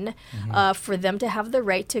won for them to have the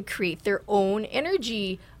right to create their own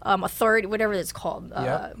energy authority, whatever it's called,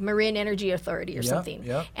 Marin Energy Authority or something.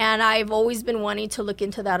 Yep. And I've always been wanting to look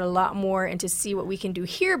into that a lot more and to see what we can do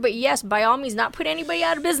here. But yes, by all means, not put anybody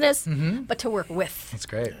out of business, but to work with. That's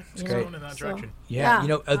great. That's It's great. going in that direction.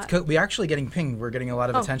 We're actually getting pinged. We're getting a lot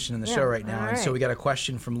of attention in the show right now. All And so right. we got a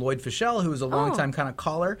question from Lloyd Fischel, who is a long-time kind of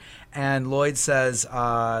caller. And Lloyd says,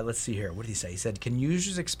 let's see here. What did he say? He said, can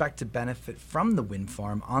users expect to benefit from the wind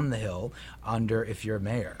farm on the hill if you're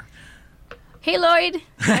mayor? Hey, Lloyd.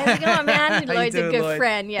 How's it going, man? How you Lloyd's a doing, good Lloyd?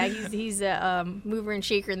 friend. Yeah, he's a mover and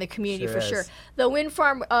shaker in the community Sure for is. sure. The wind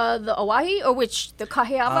farm, the Oahe, or which, the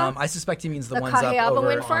Kaheava? I suspect he means the ones Kaheava up over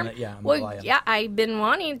wind farm? on it. Yeah, on Well, Maui. yeah, I've been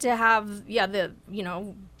wanting to have, the,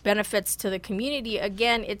 benefits to the community.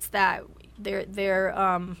 Again, it's that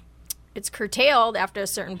it's curtailed after a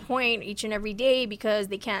certain point each and every day because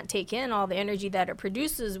they can't take in all the energy that it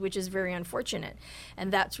produces, which is very unfortunate.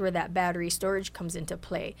 And that's where that battery storage comes into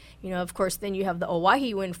play. Of course, then you have the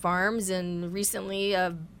Oahe wind farms, and recently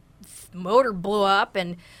a motor blew up.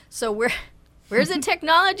 And so where's the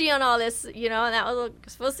technology on all this? And that was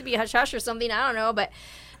supposed to be hush-hush or something. I don't know, but...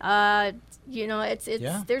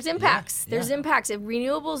 there's impacts. There's impacts.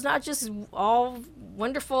 Renewable is not just all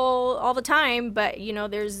wonderful all the time, but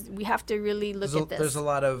we have to really look at this. There's a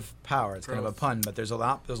lot of power. It's kind of a pun, but there's a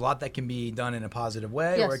lot that can be done in a positive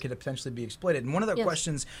way, or it could potentially be exploited. And one of the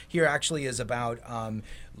questions here actually is about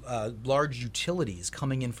large utilities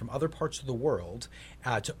coming in from other parts of the world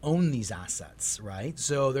to own these assets, right?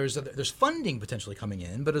 So there's funding potentially coming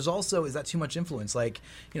in, but is that too much influence? Like,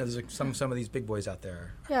 there's some of these big boys out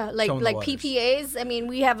there. Yeah, like PPAs. I mean,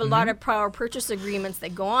 we have a lot of power purchase agreements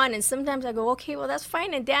that go on, and sometimes I go, okay, well, that's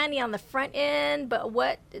fine and dandy on the front end, but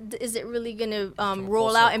what is it really going to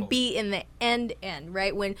roll out and be in the end,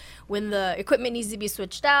 right? When the equipment needs to be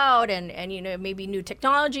switched out, and maybe new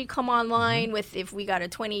technology come online if we got a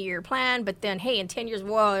 20-year plan, but then hey, in 10 years,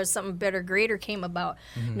 there's something better, greater came about.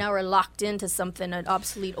 Now we're locked into something, an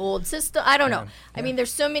obsolete old system. I don't know. I mean,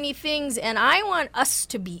 there's so many things, and I want us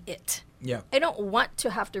to be it. Yeah. I don't want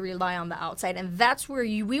to have to rely on the outside, and that's where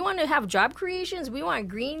we want to have job creations. We want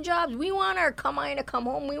green jobs. We want our come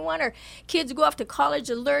home. We want our kids to go off to college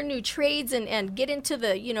to learn new trades and get into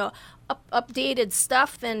the updated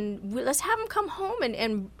stuff. Then let's have them come home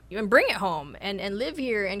and bring it home and live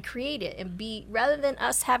here and create it and be, rather than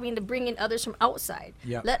us having to bring in others from outside.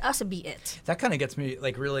 Yeah. Let us be it. That kind of gets me,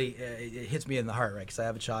 like, really, it hits me in the heart, right? Because I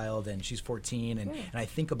have a child and she's 14, and I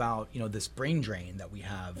think about this brain drain that we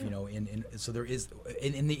have, so there is,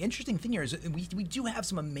 and the interesting thing here is we do have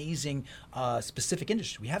some amazing specific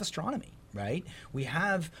industries. We have astronomy. right? We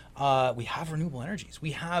have renewable energies.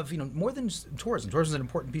 We have more than just tourism. Tourism is an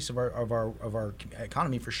important piece of our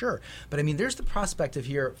economy for sure. But I mean, there's the prospect of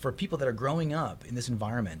here for people that are growing up in this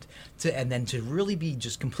environment to really be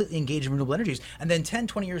just completely engaged in renewable energies. And then 10,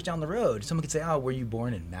 20 years down the road, someone could say, "Oh, were you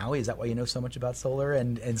born in Maui? Is that why you know so much about solar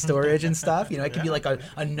and storage and stuff?" It could be like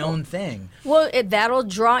a known thing. Well, that'll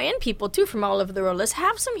draw in people too from all over the world. Let's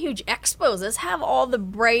have some huge expos. Let's have all the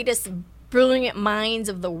brightest, brilliant minds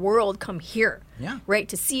of the world come here, right,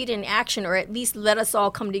 to see it in action, or at least let us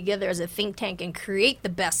all come together as a think tank and create the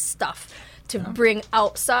best stuff to bring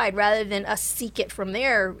outside rather than us seek it from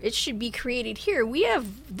there. It should be created here.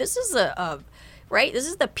 This is this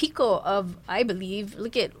is the pico of, I believe.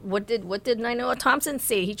 Look at what did Nainoa Thompson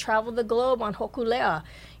say? He traveled the globe on Hokulea.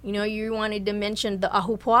 You wanted to mention the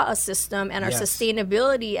Ahupua'a system and our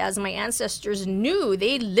sustainability, as my ancestors knew.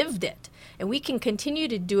 They lived it. And we can continue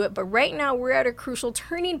to do it. But right now we're at a crucial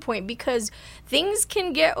turning point because things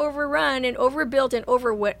can get overrun and overbuilt and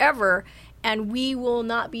over whatever. And we will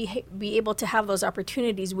not be able to have those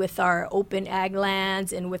opportunities with our open ag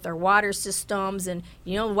lands and with our water systems. And,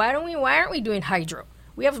 why aren't we doing hydro?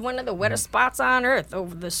 We have one of the wettest spots on earth.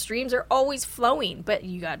 The streams are always flowing, but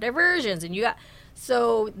you got diversions and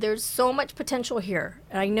so there's so much potential here,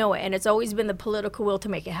 and I know it, and it's always been the political will to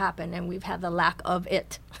make it happen, and we've had the lack of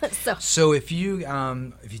it. So if you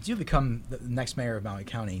do become the next mayor of Maui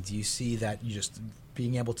County, do you see that you just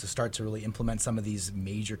being able to start to really implement some of these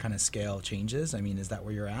major kind of scale changes? I mean, is that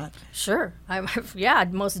where you're at? Sure.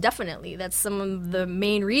 Most definitely. That's some of the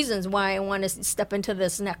main reasons why I want to step into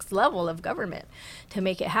this next level of government to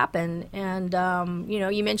make it happen. And,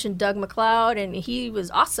 you mentioned Doug McLeod, and he was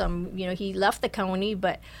awesome. He left the county,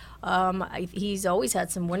 but he's always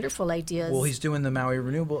had some wonderful ideas. Well, he's doing the Maui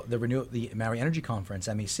the Maui Energy Conference,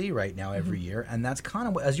 MEC, right now every year, and that's kind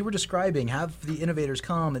of what, as you were describing, have the innovators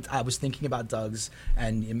come. I was thinking about Doug's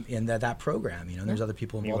and in that program. There's other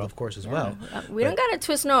people involved, of course, as well. We don't got to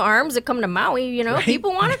twist no arms to come to Maui. Right?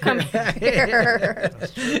 People want to come here.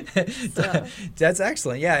 That's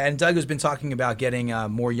excellent. Yeah, and Doug has been talking about getting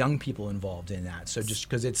more young people involved in that. So just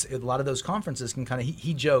because a lot of those conferences can kind of,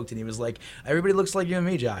 he joked and he was like, everybody looks like you and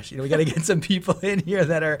me, Josh. We got to get some people in here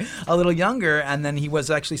that are a little younger. And then he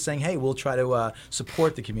was actually saying, hey, we'll try to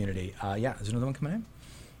support the community. Is another one coming in?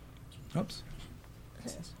 Oops.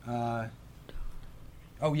 Are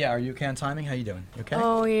you okay on timing? How you doing? You okay?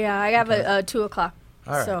 Oh, yeah. I have a 2 o'clock.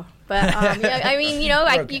 All right. So, but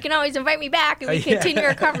you can always invite me back and we continue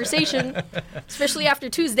our conversation, especially after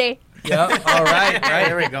Tuesday. Yeah. All right.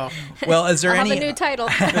 There we go. Well, is there I'll any? have a new title.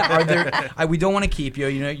 We don't want to keep you.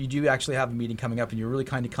 You do actually have a meeting coming up, and you're really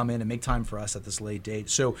kind to come in and make time for us at this late date.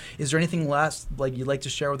 So, is there anything last you'd like to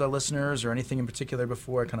share with our listeners, or anything in particular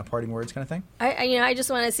before kind of parting words, kind of thing? I just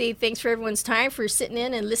want to say thanks for everyone's time for sitting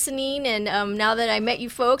in and listening. And now that I met you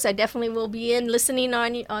folks, I definitely will be listening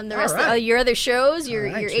on the rest of your other shows, your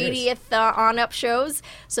 80th on up shows.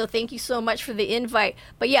 So thank you so much for the invite.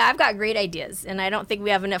 But yeah, I've got great ideas, and I don't think we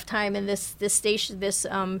have enough time in this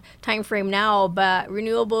time frame now, but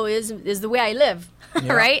renewable is the way I live.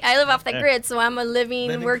 Right? I live off the grid, so I'm a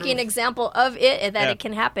living working proof. Example of it, that it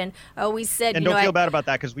can happen. I always said, and don't feel bad about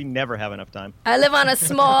that because we never have enough time. I live on a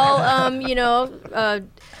small, I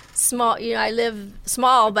live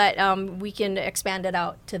small, but we can expand it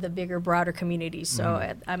out to the bigger, broader communities.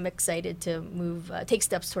 So I'm excited to take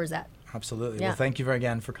steps towards that. Absolutely. Yeah. Well, thank you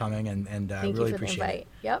again for coming, and really appreciate it.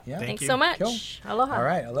 Yep. Yeah. Thanks so much. Cool. Aloha. All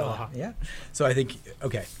right. Aloha. Yeah. So I think,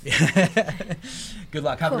 okay. Good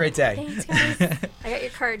luck. Have a great day. Thanks, guys. I got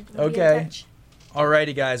your card. We'll okay. be in touch.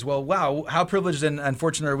 Alrighty, guys. Well, wow, how privileged and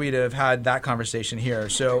unfortunate are we to have had that conversation here.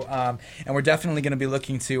 So, and we're definitely going to be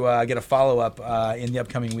looking to get a follow-up in the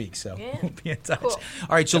upcoming weeks. So we'll be in touch. Cool.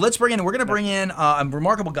 All right, so we're going to bring in a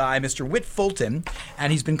remarkable guy, Mr. Whit Fulton,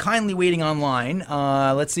 and he's been kindly waiting online.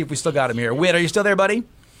 Let's see if we still got him here. Whit, are you still there, buddy?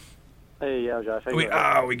 Hey, yeah, Josh. How you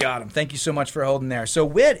doing? We got him. Thank you so much for holding there. So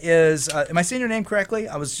Whit is, am I saying your name correctly?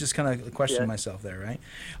 I was just kind of questioning myself there, right?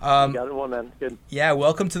 You got it, one man. Good. Yeah,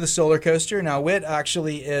 welcome to the Solar Coaster. Now, Whit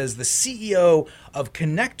actually is the CEO of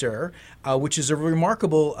Connector, which is a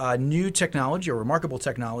remarkable new technology, or remarkable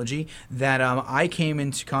technology that I came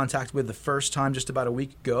into contact with the first time just about a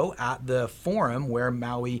week ago at the forum where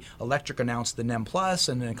Maui Electric announced the NEM Plus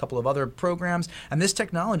and a couple of other programs. And this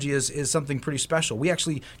technology is something pretty special. We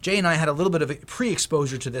actually, Jay and I had a little bit of a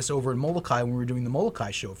pre-exposure to this over in Molokai when we were doing the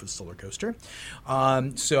Molokai show for the Solar Coaster.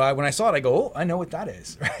 So when I saw it, I go, oh, I know what that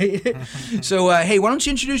is, right? So, hey, why don't you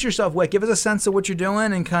introduce yourself, Whit? Give us a sense of what you're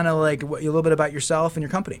doing and kind of like a little bit about yourself and your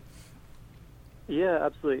company. Yeah,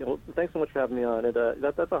 absolutely. Well, thanks so much for having me on.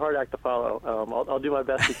 That's a hard act to follow. I'll do my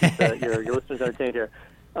best to keep your listeners entertained here.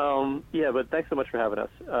 Yeah, but thanks so much for having us.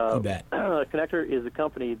 You bet. Connector is a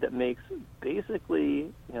company that makes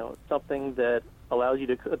basically, something that allows you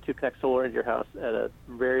to connect solar into your house at a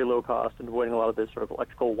very low cost and avoiding a lot of this sort of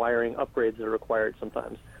electrical wiring upgrades that are required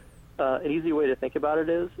sometimes. An easy way to think about it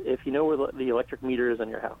is if you know where the electric meter is on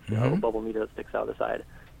your house, the bubble meter that sticks out the side.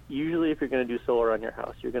 Usually if you're going to do solar on your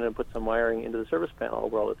house, you're going to put some wiring into the service panel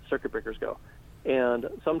where all the circuit breakers go. And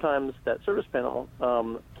sometimes that service panel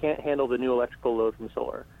can't handle the new electrical load from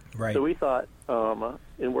solar. Right. So we thought,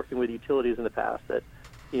 in working with utilities in the past, that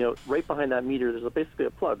right behind that meter there's basically a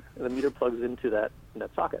plug, and the meter plugs into that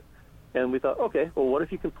socket. And we thought, okay, well, what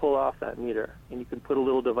if you can pull off that meter and you can put a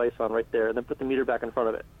little device on right there, and then put the meter back in front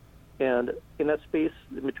of it. And in that space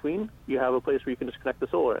in between, you have a place where you can just connect the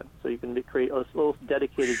solar in. So you can create a little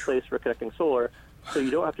dedicated place for connecting solar. So you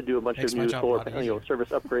don't have to do a bunch of new solar, service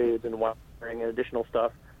upgrades and wiring and additional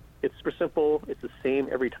stuff. It's super simple. It's the same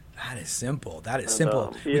every time. That is simple.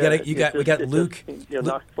 We got Luke.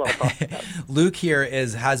 Luke here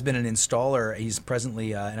has been an installer. He's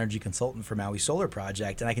presently an energy consultant for Maui Solar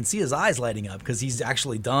Project, and I can see his eyes lighting up because he's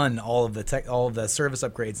actually done all of the service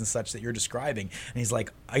upgrades and such that you're describing. And he's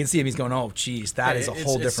like, I can see him. He's going, oh, geez, that is a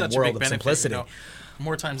whole different world of simplicity.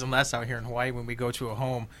 More times than less out here in Hawaii, when we go to a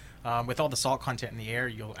home. With all the salt content in the air,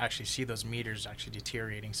 you'll actually see those meters actually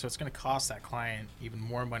deteriorating. So it's going to cost that client even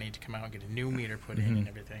more money to come out and get a new meter put in and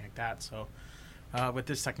everything like that. So with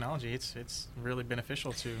this technology, it's really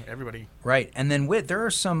beneficial to everybody. Right. And then there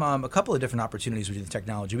are some a couple of different opportunities with the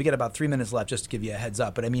technology. We got about 3 minutes left just to give you a heads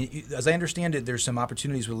up. But I mean, as I understand it, there's some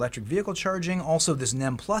opportunities with electric vehicle charging. Also, this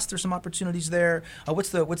NEM Plus, there's some opportunities there. What's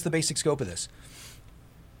the basic scope of this?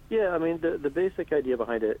 Yeah, I mean, the basic idea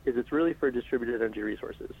behind it is it's really for distributed energy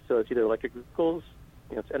resources. So it's either electric vehicles,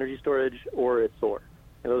 it's energy storage, or it's solar.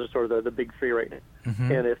 And those are sort of the big three right now.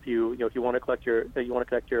 And if you want to connect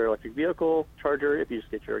your electric vehicle charger, if you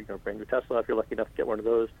just get your brand new Tesla, if you're lucky enough to get one of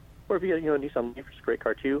those, or if you get Nissan Leaf, which is a great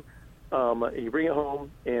car too, and you bring it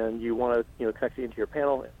home and you want to connect it into your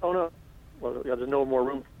panel. Oh no, well there's no more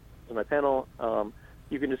room in my panel.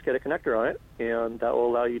 You can just get a connector on it, and that will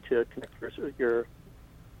allow you to connect your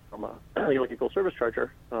electrical service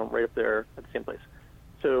charger right up there at the same place.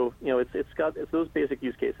 So it's those basic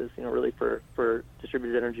use cases, really for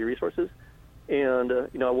distributed energy resources. And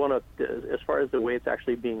I want to, as far as the way it's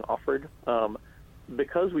actually being offered,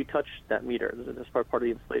 because we touch that meter as part of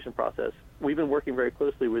the installation process, we've been working very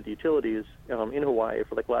closely with utilities in Hawaii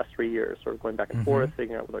for the last 3 years, sort of going back and forth,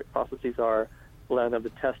 figuring out what the processes are, allowing them to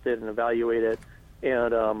test it and evaluate it.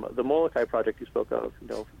 And the Molokai project you spoke of,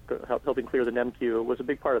 helping clear the NEM queue, was a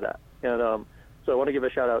big part of that. And so I want to give a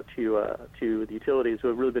shout out to the utilities who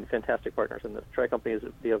have really been fantastic partners in this. Tri companies,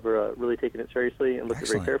 they have really taken it seriously and looked at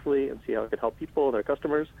it very carefully and see how it could help people and their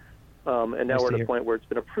customers. And now we're at a point where it's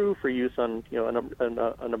been approved for use on a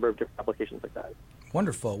number of different applications like that.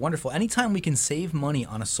 Wonderful, wonderful. Anytime we can save money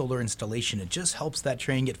on a solar installation, it just helps that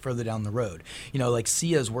train get further down the road. Like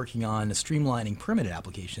SIA is working on streamlining permitted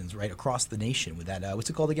applications right across the nation with that. What's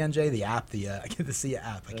it called again, Jay? The app, the SIA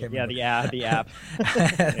app. I can't remember. Yeah, the app.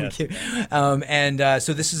 Thank you. And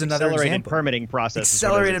so this is another accelerated permitting process.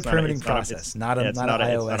 Accelerated permitting process, not an iOS. It's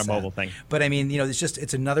not a mobile thing. But I mean,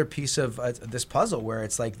 it's another piece of this puzzle where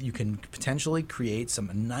it's like you can potentially create some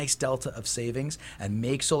nice delta of savings and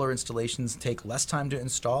make solar installations take less time to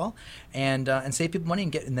install and save people money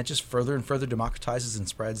and that just further and further democratizes and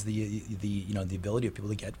spreads the ability of people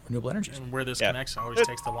to get renewable energy. And where this connects always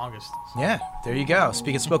takes the longest. Yeah, there you go.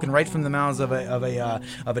 Spoken right from the mouths of an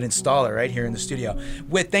installer right here in the studio.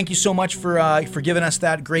 Whit, thank you so much for giving us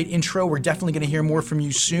that great intro. We're definitely going to hear more from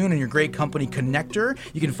you soon and your great company Connector.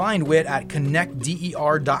 You can find Whit at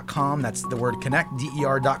connectder.com. That's the word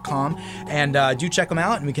connectder.com. And do check them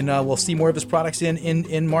out, and we'll see more of his products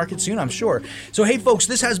in market soon, I'm sure. So hey folks,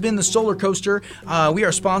 this has been the Solar Coaster. We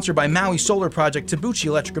are sponsored by Maui Solar Project, Tabuchi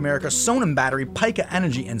Electric America, Sonam Battery, Pika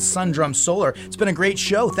Energy, and Sundrum Solar. It's been a great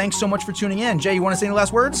show. Thanks so much for tuning in. Jay, you want to say any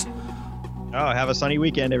last words? Oh, have a sunny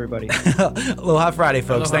weekend, everybody. Aloha Friday,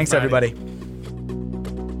 folks. Aloha Thanks, Friday. everybody.